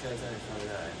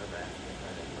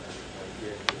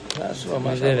 עשו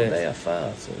ממש עבודה יפה,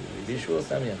 הבישו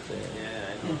אותם יפה.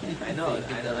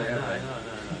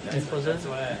 איפה זה?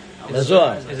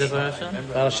 בזוהר, איזה פרשה?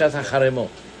 פרשת החרמות.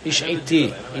 איש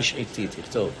עיתי,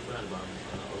 תכתוב.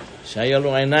 שהיה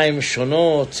לו עיניים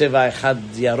שונות, צבע אחד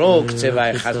ירוק,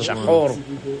 צבע אחד שחור.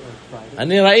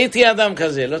 אני ראיתי אדם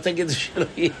כזה, לא תגידו שלא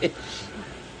יש.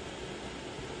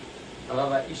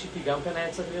 אבל איש איתי גם כאן היה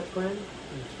צריך להיות כהן?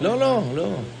 לא.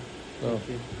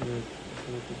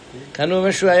 כאן הוא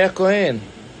אומר שהוא היה כהן.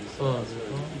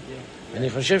 אני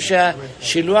חושב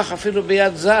שהשילוח אפילו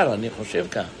ביד זר, אני חושב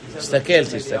כך.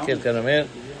 תסתכל, כאן אומר,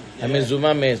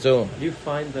 המזומה מאתו. Do you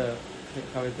find the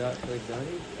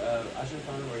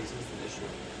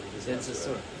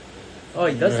Oh,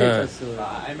 he does say Siddur.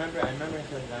 I remember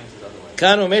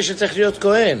כאן הוא אומר שצריך להיות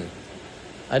כהן.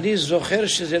 אני זוכר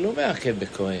שזה לא מעכב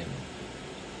בכהן.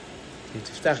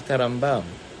 תפתח את הרמב"ם.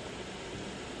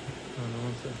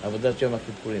 עבודת יום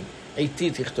הכיפורים.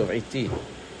 עיתי תכתוב, עיתי.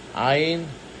 עין,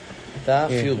 תף,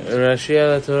 יוד. רש"י על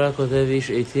התורה כותב איש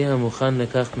עיתי המוכן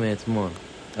לכך מאתמול.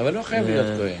 אבל לא חייב להיות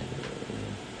כהן.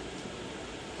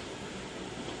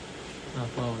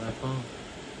 פה.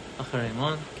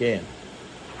 החרמון? כן.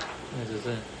 איזה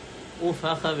זה.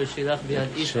 ופחה ושילח ביד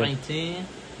איש עיתי,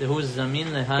 והוא זמין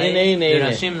להי, הנה.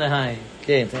 ורשים להי.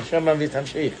 כן, עכשיו מביא,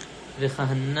 תמשיך.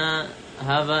 וכהנה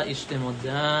הווה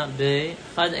אשתמודה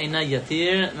בחד עינה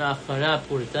יתיר, מאחרה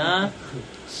פורתה,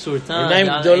 סורתה דל עינה.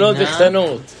 עיניים גדולות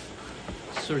וקטנות.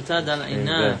 סורתה דל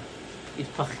עינה.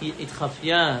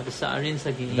 התחפיה בשערין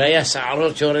סגיניים. והיה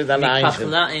שערות יורד על העין שלו.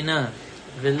 מתפחלה עינה.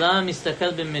 ולא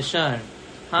מסתכל במשר.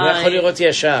 לא יכול לראות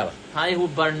ישר. היי הוא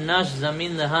ברנש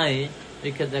זמין להי,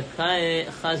 וכדקאי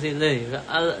חזי לי,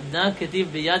 ועל דה כתיב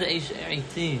ביד איש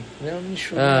עיתי.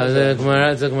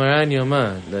 זה גמרא עם יומא,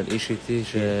 איש עיתי,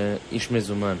 איש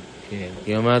מזומן.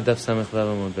 יומא דף סמך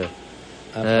עמוד ב'.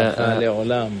 הפכה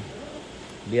לעולם,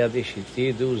 ביד איש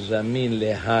עיתי דו זמין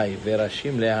להי,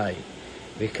 וראשים להי.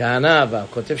 וכהנה הבא,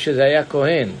 כותב שזה היה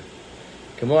כהן.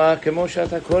 כמו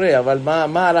שאתה קורא, אבל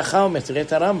מה ההלכה אומרת? תראה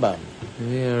את הרמב"ם.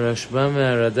 הרשב"ם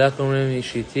והרד"ק אומרים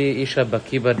איש איתי, איש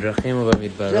הבקיא בדרכים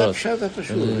ובמדברות. זה הפשט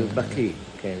הפשוט, בקיא,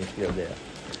 כן, יש לי יודע.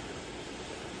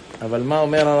 אבל מה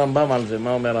אומר הרמב"ם על זה?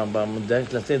 מה אומר הרמב"ם? הוא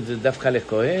דרך לתת את זה דווקא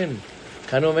לכהן?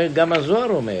 כאן אומר, גם הזוהר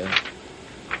אומר.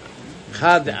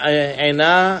 אחד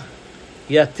עינה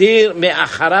יתיר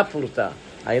מאחרה פורטה.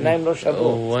 העיניים לא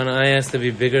שוות. One eye has to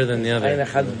be bigger than the other. עין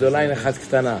אחת גדולה, עין אחת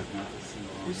קטנה.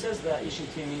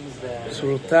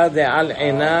 צורתה דעל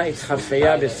עינה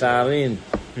התחפיה בשערין,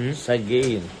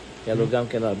 סגין. היה לו גם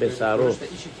כן הרבה שערות.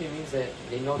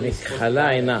 נכחלה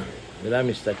עינה. ולא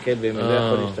מסתכל ולא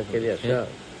יכול להסתכל ישר.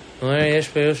 יש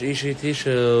פירוש איש איתי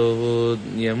שהוא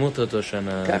ימות אותו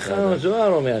שנה. ככה זוהר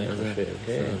אומר, אני חושב,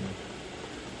 כן.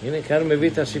 הנה, כאן הוא מביא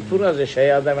את הסיפור הזה,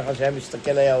 שהיה אדם אחד שהיה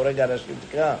מסתכל, היה הורג אנשים,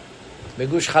 תקרא,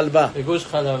 בגוש חלבה. בגוש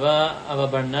חלבה, אבא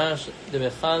ברנש,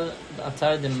 דבחל,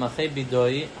 אתר דמחי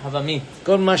בידוי, הבמית.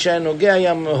 כל מה שהיה נוגע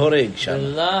היה הורג שם.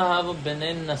 ולא הבא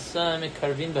בני נשא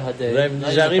מקרבין בהדי.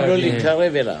 זרים לא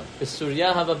להתקרב אליו.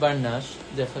 בסוריה הבא ברנש,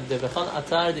 דבחל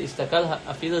אתר דהסתכל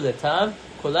אפילו לטב,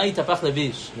 כולה התהפך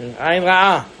לביש. עין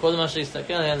רעה. כל מה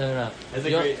שהסתכל היה לרע.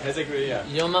 איזה קריאה?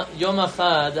 יום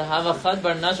אחד, הווה חד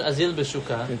ברנש אזיל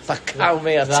בשוקה. פקע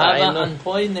ומייצא והווה עינו.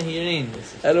 אנפוי נהירין.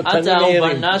 אלו פנים עתה הוא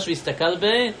נהירים. ברנש והסתכל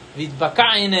בי, והתבקע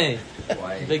עיני.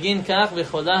 בגין כך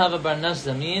וחולה הווה ברנש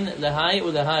זמין, להי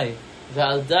ולהי.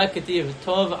 ועל דה כתיב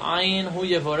טוב עין הוא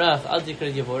יבורך, אל תקרא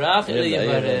יבורך, אלא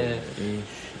יברך.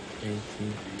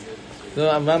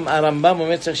 הרמב"ם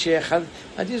אומר צריך שיהיה אחד,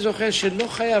 אני זוכר שלא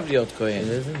חייב להיות כהן.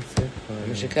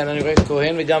 שכאן אני רואה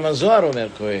כהן וגם הזוהר אומר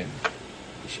כהן.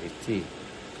 איש איתי,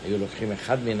 היו לוקחים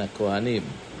אחד מן הכהנים.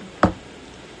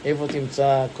 איפה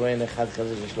תמצא כהן אחד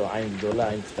כזה שיש לו עין גדולה,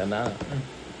 עין קטנה?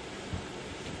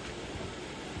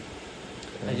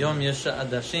 היום יש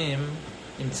עדשים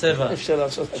עם צבע.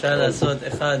 אפשר לעשות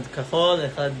אחד כחול,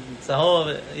 אחד צהוב,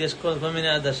 יש כל מיני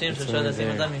עדשים שאפשר לשים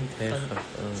אותם עם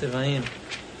צבעים.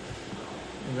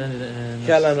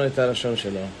 קל לנו את הלשון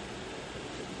שלו.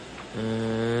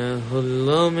 הוא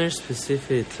לא אומר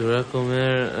ספציפית, הוא רק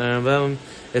אומר, הרמב"ם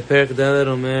בפרק ד'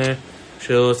 אומר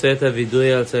שהוא עושה את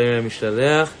הווידוי על צעיר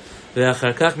המשתלח,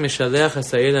 ואחר כך משלח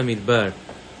השעיר למדבר.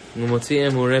 הוא מוציא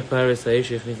אמורי פר ושעיר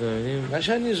שהכניס למדינים. מה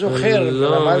שאני זוכר, הוא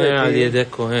לא אומר על ידי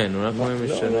כהן, הוא רק אומר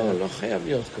משלח. לא חייב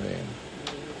להיות כהן.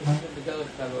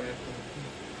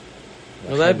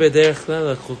 אולי בדרך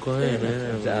כלל לקחו כהן.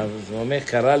 זה אומר,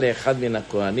 קרא לאחד מן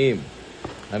הכהנים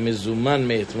המזומן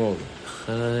מאתמול.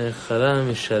 חלה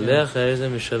משלח, היה איזה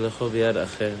משלחו ביד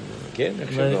אחר. כן,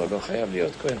 לא חייב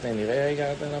להיות כהן. נראה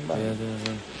רגע את הרמב"ם.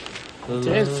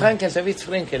 תראה את פרנקל, תביא את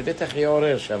פרנקל, בטח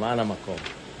יעורר שם על המקום.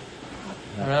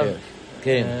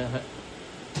 כן.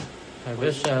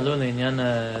 הרבה שאלו לעניין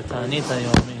תענית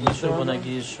היום, אם מישהו בוא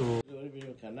נגיד שהוא...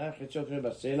 חצות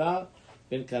בסלע,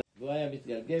 בין כאן, והוא היה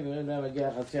מתגלגל, ואומרים לו היה מגיע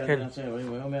חצי על נעשה,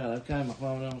 הוא אומר, על כאן, מחמר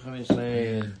עולם 15,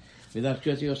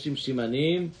 ודרכתי עושים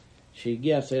סימנים,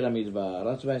 שהגיע השעיר למדבר,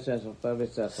 רץ בעצה הסופר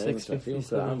בעצה השעיר מצטרפים,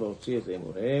 קרעם והוציא את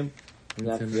אמוריהם,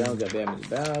 נקביעם לגבי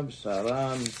המדבר,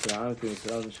 בשרם, קרעם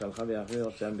כמצרם ושלחה ויחמיר,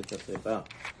 הוצאם בית השריפה.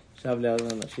 עכשיו ליד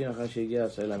אנשים, אחרי שהגיע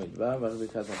השעיר למדבר, ואז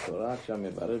ברכת התורה, עכשיו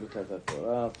מברך ברכת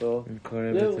התורה, אותו. קורא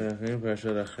בתרחים, פרשת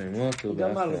החרימות,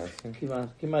 גמרנו,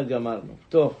 כמעט גמרנו.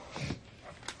 טוב.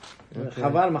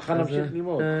 חבל, מחר נמשיך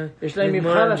ללמוד. יש להם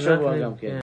מבחן השבוע גם כן.